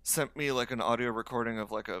sent me like an audio recording of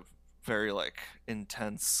like a very like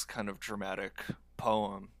intense kind of dramatic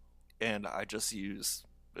poem, and I just used,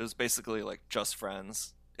 it was basically like Just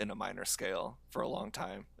Friends in a minor scale for a long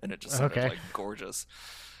time, and it just sounded like gorgeous.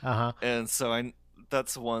 And so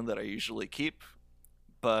that's one that I usually keep,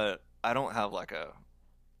 but I don't have like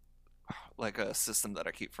a system that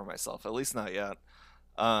I keep for myself, at least not yet.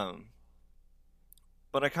 But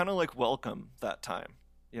I kind of like welcome that time,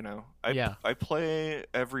 you know. I play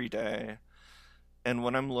every day, and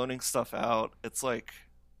when I'm loaning stuff out, it's like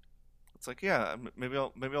yeah, maybe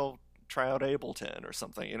I'll try out Ableton or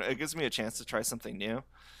something. You know, it gives me a chance to try something new.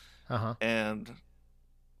 And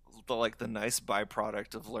the nice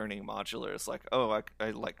byproduct of learning modular is like, oh, I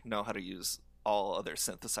like know how to use all other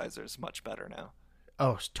synthesizers much better now.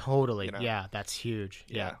 Oh, totally. You know? Yeah, that's huge.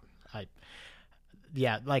 Yeah.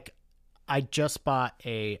 Like I just bought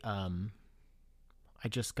I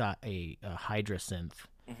just got a Hydra synth,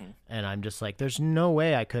 and I'm just like, there's no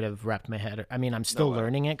way I could have wrapped my head. I mean, I'm still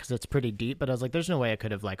learning it because it's pretty deep, but I was like, there's no way I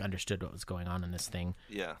could have like understood what was going on in this thing.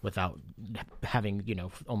 Yeah. Without having, you know,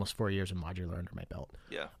 almost 4 years of modular under my belt.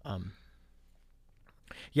 Yeah.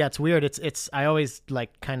 Yeah, it's weird. It's I always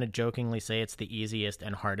like kind of jokingly say it's the easiest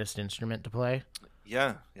and hardest instrument to play.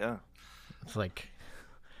 Yeah, yeah. It's like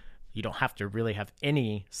you don't have to really have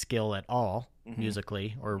any skill at all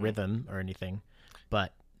musically or rhythm or anything.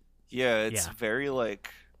 But yeah, it's very like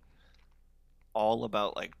all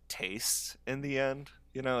about like taste in the end.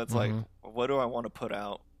 You know, it's like, what do I want to put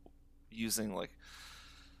out using like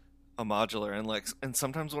a modular? And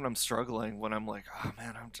sometimes when I'm struggling, when I'm like, oh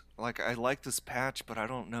man, I like this patch, but I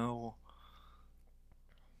don't know.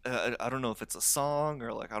 I don't know if it's a song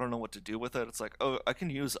or like I don't know what to do with it. It's like, oh, I can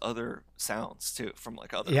use other sounds too from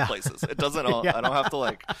like other places. It doesn't all, I don't have to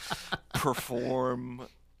like perform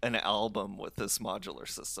an album with this modular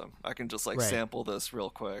system. I can just like sample this real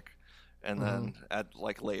quick and then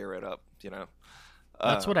layer it up, you know.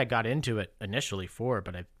 That's what I got into it initially for,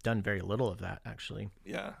 but I've done very little of that actually.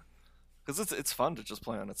 Yeah. Cuz it's fun to just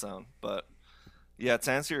play on its own, but yeah,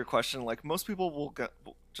 to answer your question, like most people will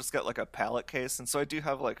just get like a palette case, and so I do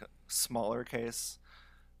have like a smaller case.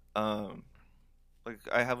 Like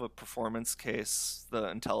I have a performance case, the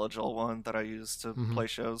IntelliGel one that I use to play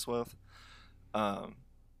shows with. And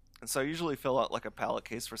so I usually fill out like a palette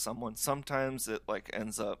case for someone. Sometimes it like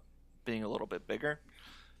ends up being a little bit bigger,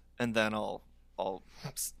 and then I'll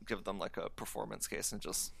give them like a performance case and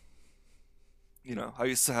just, you know, I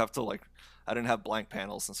used to have to like, I didn't have blank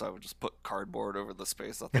panels, and so I would just put cardboard over the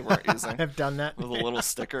space that they weren't using. I've done that. With a little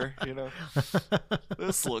sticker, you know.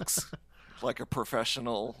 This looks like a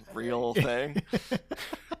professional, real thing.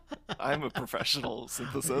 I'm a professional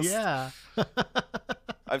synthesist. Yeah.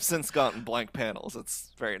 I've since gotten blank panels. It's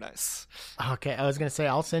very nice. Okay, I was going to say,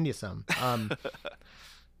 I'll send you some.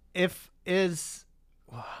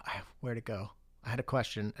 Where'd it go? I had a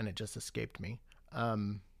question, and it just escaped me.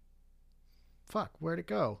 Where'd it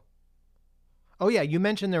go? Oh yeah, you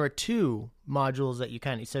mentioned there were 2 modules that you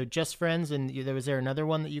so Just Friends, and was there another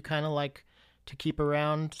one that you kind of like to keep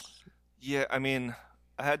around? Yeah, I mean,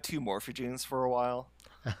 I had 2 Morphogenes for a while,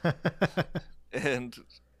 and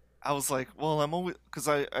I was like, well, I'm always, because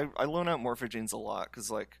I loan out Morphogenes a lot, because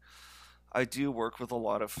like I do work with a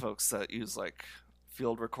lot of folks that use like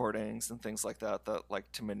field recordings and things like that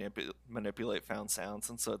like to manipulate found sounds,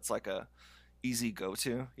 and so it's like a easy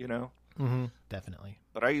go-to, you know. Mm-hmm. Definitely.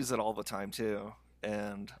 But I use it all the time too,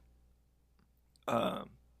 and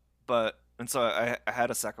so I had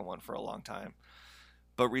a second one for a long time,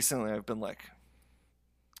 but recently I've been like,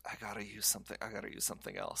 I gotta use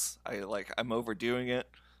something else. I'm overdoing it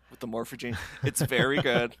with the Morphagene. It's very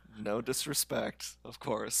good, no disrespect, of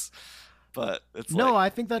course, but it's no,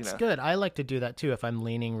 like, I think that's good. I like to do that too if I'm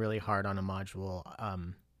leaning really hard on a module,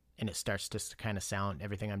 and it starts just to kind of sound,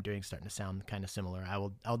 everything I'm doing starting to sound kind of similar.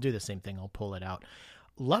 I'll do the same thing. I'll pull it out.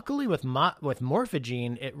 Luckily with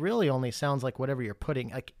Morphagene, it really only sounds like whatever you're putting,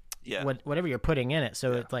 like whatever you're putting in it.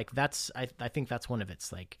 So it's like I think that's one of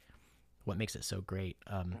its like what makes it so great.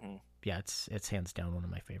 Yeah, it's hands down one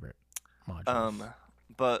of my favorite modules.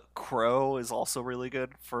 But Crow is also really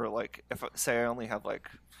good for like, if say I only have like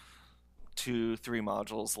 2-3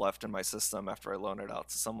 modules left in my system after I loan it out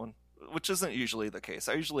to someone, which isn't usually the case.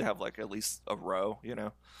 I usually have like at least a row, you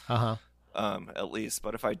know. At least.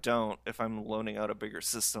 But if I don't, if I'm loaning out a bigger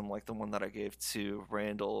system like the one that I gave to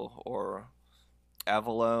Randall, or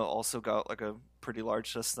Avila also got like a pretty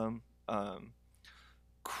large system,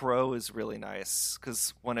 Crow is really nice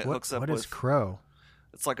because when it hooks up what with... is Crow?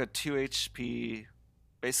 It's like a 2 HP,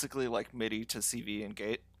 basically like MIDI to CV and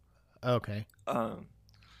gate. Okay.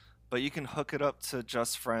 But you can hook it up to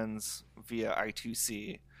Just Friends via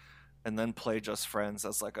I2C and then play Just Friends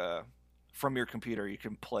as like from your computer. You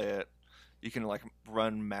can play it. You can like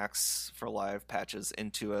run Max for Live patches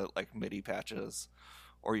into it, like MIDI patches,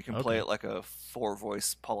 or you can play it like a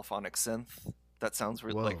 4-voice polyphonic synth that sounds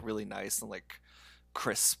really nice and like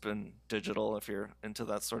crisp and digital if you're into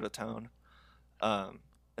that sort of tone.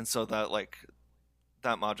 And so that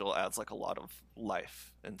module adds like a lot of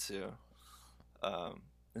life into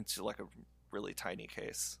like a really tiny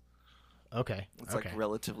case. Okay. It's like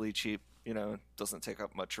relatively cheap, you know, doesn't take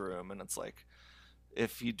up much room, and it's like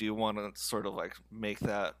if you do want to sort of like make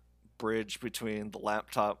that bridge between the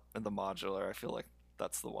laptop and the modular, I feel like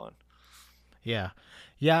that's the one. Yeah.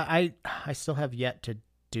 I still have yet to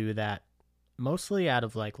do that, mostly out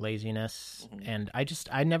of like laziness, and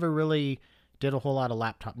I never really did a whole lot of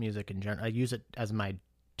laptop music in general. I use it as my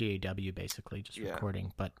DAW basically, just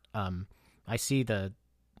recording, but I see the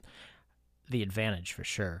advantage for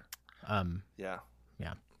sure. Yeah.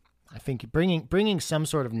 I think bringing some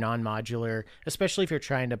sort of non-modular, especially if you're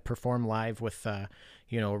trying to perform live with a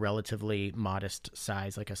relatively modest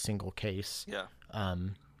size, like a single case. Yeah.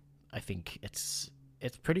 I think it's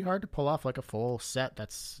pretty hard to pull off like a full set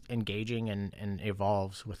that's engaging and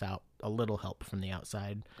evolves without a little help from the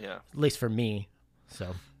outside. Yeah. At least for me.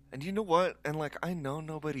 So. And you know what? And like, I know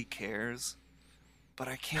nobody cares, but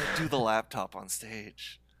I can't do the laptop on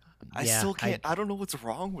stage. I still can't. I don't know what's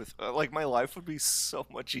wrong with like my life would be so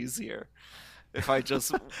much easier if I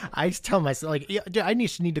just. I tell myself like, I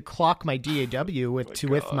need to clock my DAW with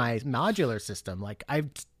my modular system. Like I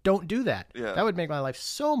don't do that. Yeah. That would make my life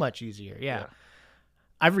so much easier. Yeah.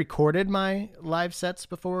 I've recorded my live sets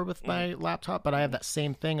before with my laptop, but I have that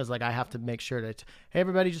same thing as like I have to make sure that hey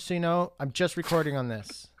everybody, just so you know, I'm just recording on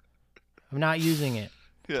this. I'm not using it.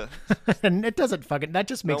 Yeah. And it doesn't that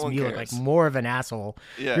just makes me look like more of an asshole.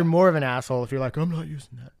 Yeah. You're more of an asshole if you're like, I'm not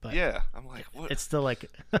using that. But yeah. I'm like, what? It's still like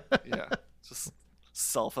yeah. Just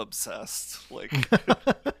self-obsessed. Like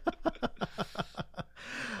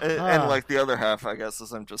and like the other half, I guess,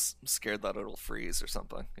 is I'm just scared that it'll freeze or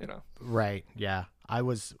something, you know. Right. Yeah. I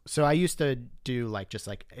used to do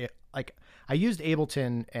I used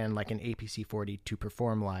Ableton and like an APC-40 to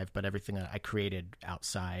perform live, but everything I created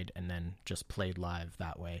outside and then just played live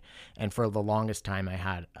that way. And for the longest time I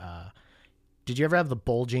had, did you ever have the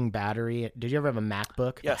bulging battery? Did you ever have a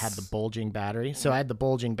MacBook that had the bulging battery? So I had the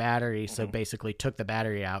bulging battery. So basically took the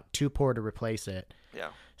battery out, 2-port to replace it. Yeah.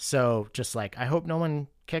 So just like, I hope no one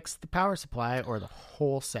kicks the power supply or the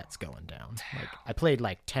whole set's going down. Like I played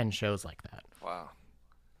like 10 shows like that. Wow.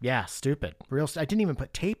 Yeah, stupid. I didn't even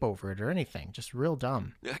put tape over it or anything. Just real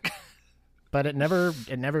dumb. Yeah. But it never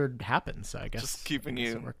happens. So I guess just keeping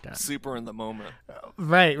you super in the moment.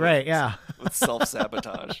 Right. Yeah. With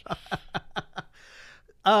self-sabotage.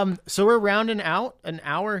 So we're rounding out an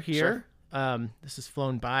hour here. Sure. This has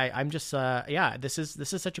flown by. I'm just this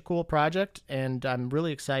is such a cool project, and I'm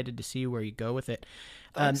really excited to see where you go with it.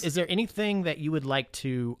 Is there anything that you would like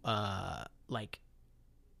to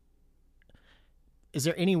is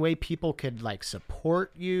there any way people could like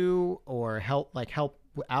support you or help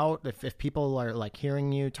out if people are like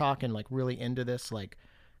hearing you talk and like really into this? Like,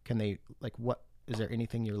 can they like what? Is there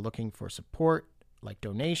anything you're looking for support, like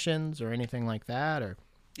donations or anything like that? Or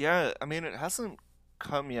yeah, I mean, it hasn't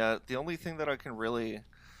come yet. The only thing that I can really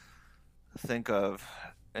think of,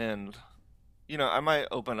 and I might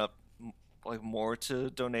open up like more to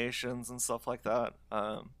donations and stuff like that,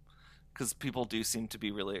 because people do seem to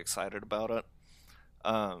be really excited about it.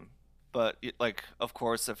 But like, of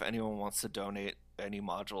course, if anyone wants to donate any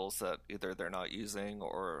modules that either they're not using,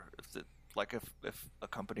 or if a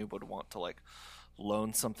company would want to like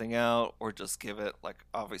loan something out or just give it, like,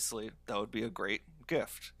 obviously that would be a great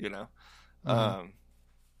gift, and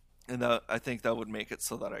that, I think that would make it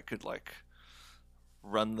so that I could like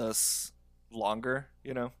run this longer.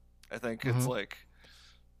 I think it's like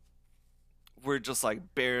we're just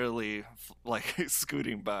like barely like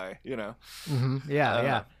scooting by. Yeah,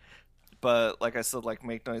 yeah. But like I said, like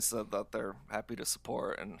Make Noise said that they're happy to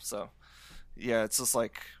support, and so yeah, it's just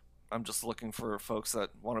like I'm just looking for folks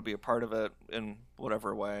that want to be a part of it in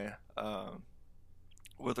whatever way,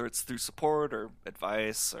 whether it's through support or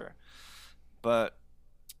advice, but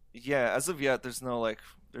yeah, as of yet, there's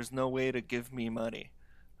no way to give me money,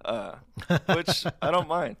 which I don't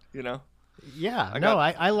mind, Yeah,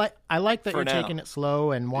 I like that you're taking it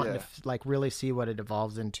slow and wanting to like really see what it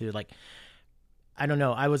evolves into. Like, I don't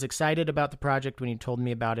know. I was excited about the project when you told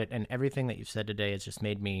me about it, and everything that you've said today has just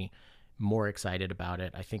made me more excited about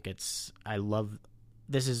it. I think I love,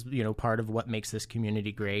 this is, part of what makes this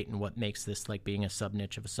community great, and what makes this like being a sub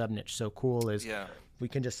niche of a sub niche so cool is we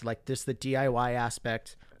can just like this, the DIY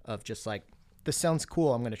aspect of just like, this sounds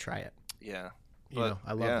cool, I'm going to try it. Yeah.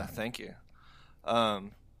 I love that. Thank you.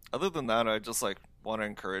 Other than that, I just like want to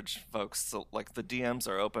encourage folks to like, the DMs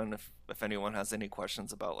are open if anyone has any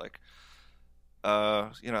questions about like, I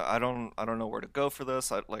don't know where to go for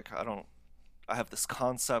this. I have this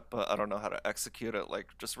concept, but I don't know how to execute it.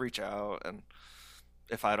 Like, just reach out, and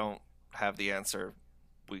if I don't have the answer,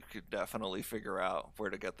 we could definitely figure out where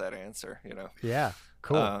to get that answer, Yeah,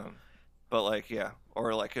 cool. But like, yeah,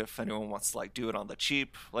 or like if anyone wants to like do it on the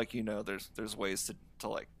cheap, like, there's ways to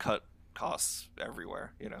like cut costs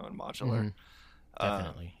everywhere, in modular.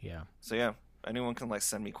 Definitely, yeah. So yeah, anyone can like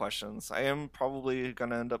send me questions. I am probably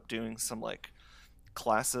gonna end up doing some like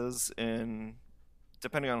classes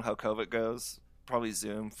depending on how COVID goes, probably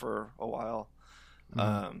Zoom for a while.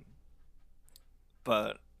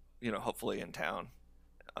 But hopefully in town.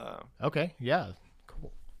 Okay, yeah,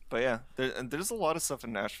 cool. But yeah, there's a lot of stuff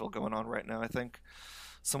in Nashville going on right now. I think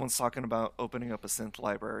someone's talking about opening up a synth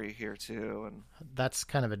library here too, and that's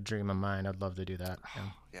kind of a dream of mine. I'd love to do that.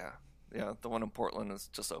 Yeah. The one in Portland has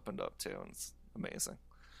just opened up too, and it's amazing.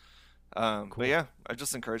 Cool. But yeah, I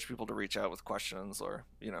just encourage people to reach out with questions, or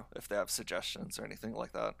if they have suggestions or anything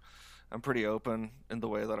like that. I'm pretty open in the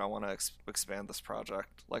way that I want to expand this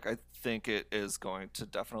project. Like, I think it is going to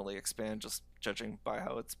definitely expand, just judging by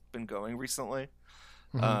how it's been going recently.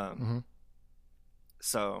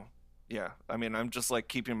 So yeah, I mean, I'm just like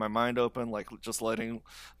keeping my mind open, like just letting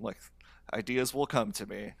like ideas will come to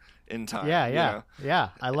me in time. Yeah.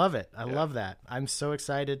 I love it. I love that. I'm so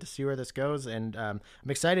excited to see where this goes, and I'm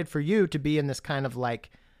excited for you to be in this kind of like,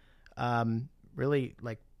 really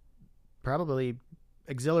like probably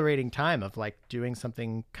exhilarating time of like doing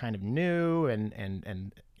something kind of new,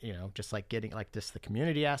 and just like getting like this, the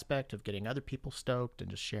community aspect of getting other people stoked, and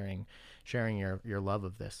just sharing your love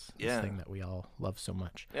of this thing that we all love so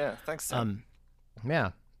much. Yeah. Thanks, Tim.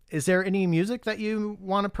 Yeah. Is there any music that you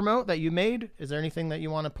want to promote that you made? Is there anything that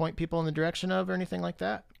you want to point people in the direction of, or anything like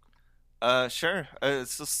that? Sure.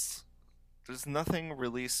 It's just, there's nothing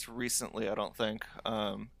released recently, I don't think.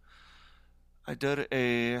 I did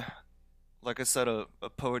like I said, a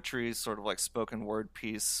poetry sort of like spoken word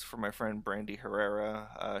piece for my friend Brandy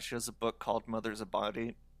Herrera. She has a book called Mother is a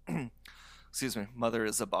Body. Excuse me, Mother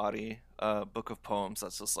is a Body, book of poems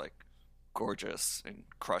that's just like gorgeous and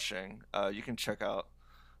crushing. You can check out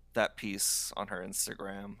that piece on her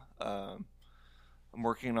Instagram. I'm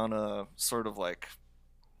working on a sort of like,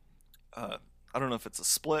 I don't know if it's a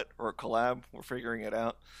split or a collab. We're figuring it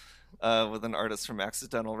out, with an artist from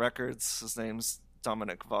Accidental Records. His name's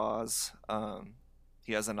Dominic Voss.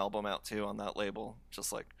 He has an album out too on that label,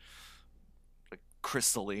 just like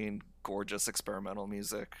crystalline, gorgeous experimental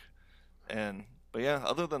music. But yeah,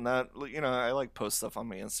 other than that, I like post stuff on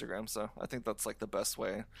my Instagram, so I think that's like the best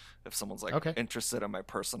way. If someone's like interested in my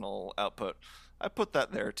personal output, I put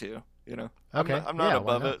that there too. Okay. I'm not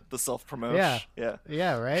above it. The self-promotion.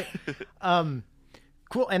 Yeah. Right.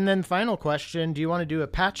 Cool. And then final question: do you want to do a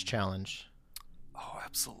patch challenge? Oh,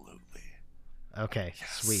 absolutely. Okay.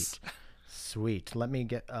 Yes. Sweet. Let me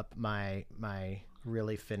get up my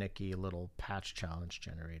really finicky little patch challenge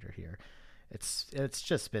generator here. It's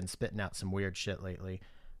just been spitting out some weird shit lately,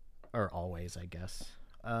 or always, I guess.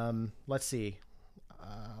 Let's see.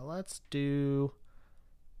 Let's do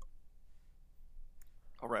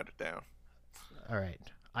I'll write it down. All right.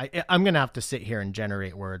 I'm going to have to sit here and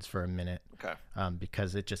generate words for a minute. Okay.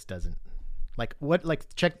 Because it just doesn't.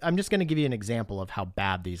 Check. I'm just going to give you an example of how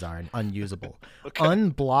bad these are and unusable. Okay.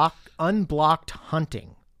 Unblocked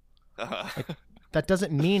hunting. That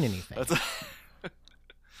doesn't mean anything.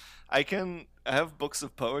 I have books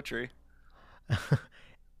of poetry. I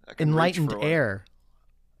can Enlightened reach for one. air.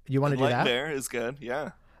 You want to do that? Enlightened air is good.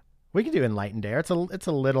 Yeah. We can do enlightened air. It's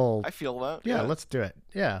a little. I feel that. Yeah, let's do it.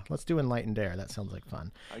 Yeah, let's do enlightened air. That sounds like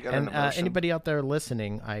fun. I got And an emotion. anybody out there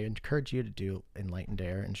listening, I encourage you to do enlightened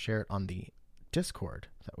air and share it on the Discord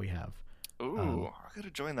that we have. Ooh, I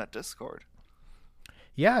gotta join that Discord.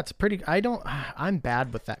 Yeah, it's pretty. I'm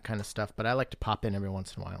bad with that kind of stuff, but I like to pop in every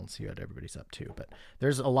once in a while and see what everybody's up to. But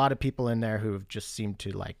there's a lot of people in there who just seem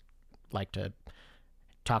to like to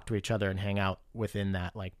talk to each other and hang out within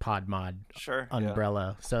that like pod mod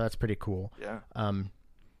umbrella. So that's pretty cool. Yeah.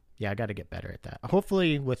 Yeah, I got to get better at that.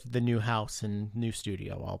 Hopefully with the new house and new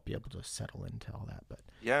studio, I'll be able to settle into all that. But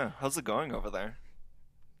yeah, how's it going over there?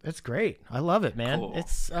 it's great. I love it, man. Cool.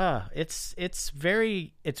 It's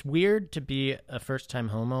weird to be a first time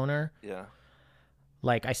homeowner. Yeah.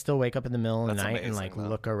 Like I still wake up in the middle of the That's night and amazing, like though.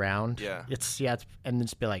 look around. Yeah. It's and then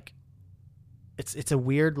just be like, it's a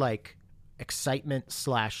weird like excitement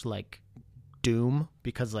 / like doom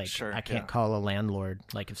because like Sure, I can't yeah. call a landlord.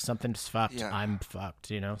 Like if something's fucked, Yeah. I'm fucked.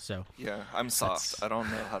 You know. So Yeah, I'm soft. That's- I don't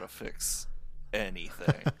know how to fix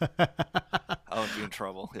anything. I would be in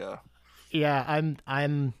trouble. Yeah. yeah,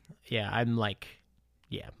 I'm like,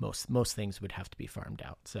 yeah, most things would have to be farmed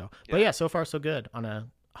out. So, but Yeah. yeah, so far so good on a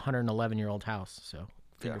 111-year-old house. So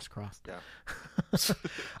fingers crossed. Yeah.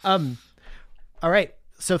 All right.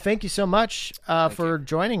 So thank you so much for you.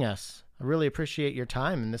 joining us. I really appreciate your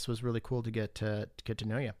time, and this was really cool to get to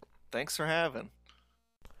know you. Thanks for having.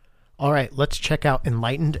 All right, let's check out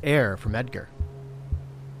Enlightened Air from Edgar.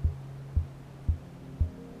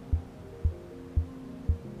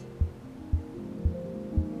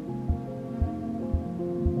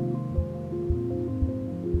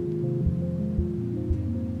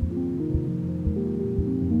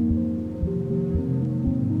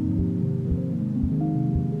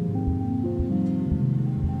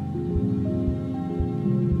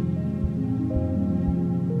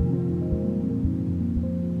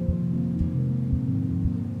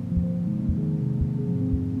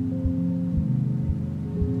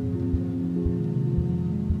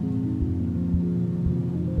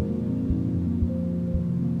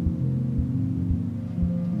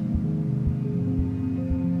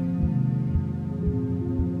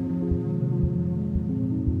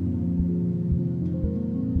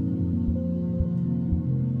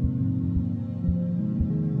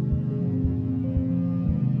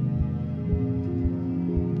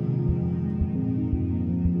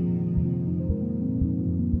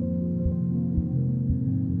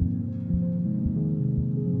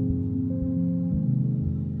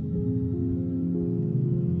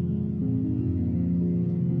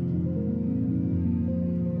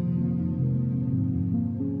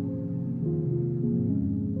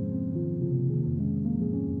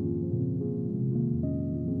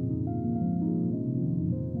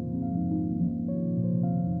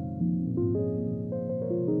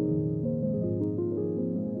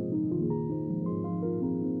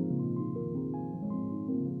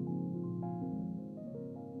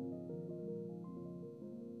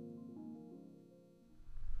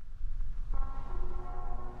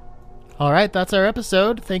 All right, that's our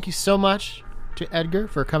episode. Thank you so much to Edgar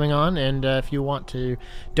for coming on. And if you want to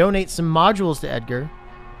donate some modules to Edgar,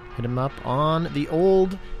 hit him up on the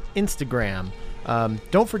old Instagram.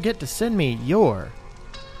 Don't forget to send me your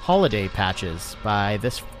holiday patches by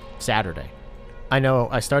this Saturday. I know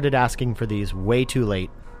I started asking for these way too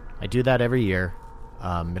late. I do that every year.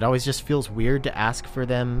 It always just feels weird to ask for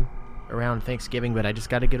them around Thanksgiving, but I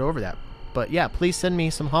just got to get over that. But yeah, please send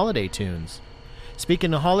me some holiday tunes.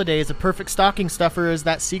 Speaking of holidays, a perfect stocking stuffer is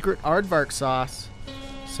that Secret Aardvark sauce.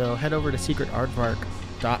 So head over to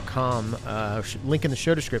secretaardvark.com, link in the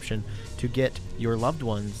show description, to get your loved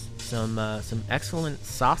ones some excellent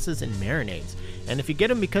sauces and marinades. And if you get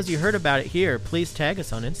them because you heard about it here, please tag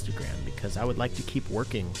us on Instagram, because I would like to keep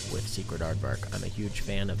working with Secret Aardvark. I'm a huge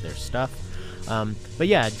fan of their stuff. But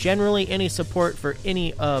yeah, generally any support for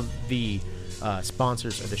any of the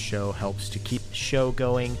sponsors of the show helps to keep the show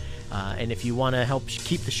going. And if you want to help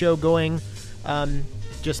keep the show going,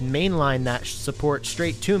 just mainline that support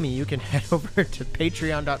straight to me. You can head over to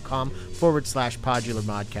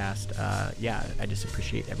patreon.com/PodularModcast. Yeah, I just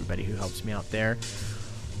appreciate everybody who helps me out there.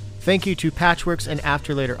 Thank you to Patchworks and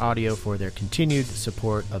Afterlater Audio for their continued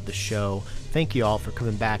support of the show. Thank you all for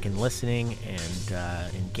coming back and listening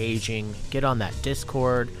and engaging. Get on that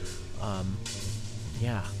Discord.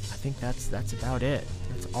 Yeah, I think that's about it.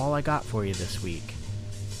 That's all I got for you this week.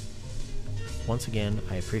 Once again,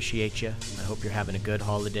 I appreciate you. I hope you're having a good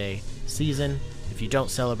holiday season. If you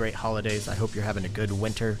don't celebrate holidays, I hope you're having a good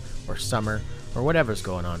winter or summer or whatever's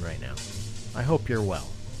going on right now. I hope you're well.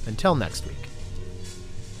 Until next week.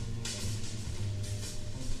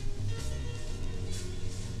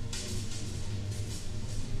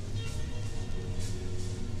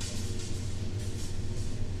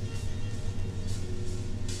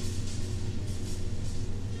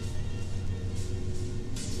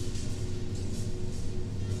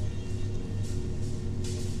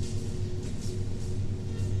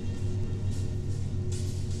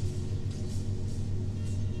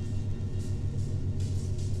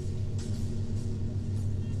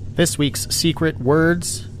 This week's secret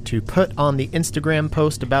words to put on the Instagram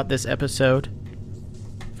post about this episode,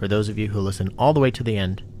 for those of you who listen all the way to the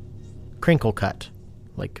end, crinkle cut,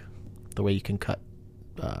 like the way you can cut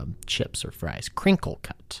chips or fries. Crinkle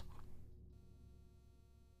cut.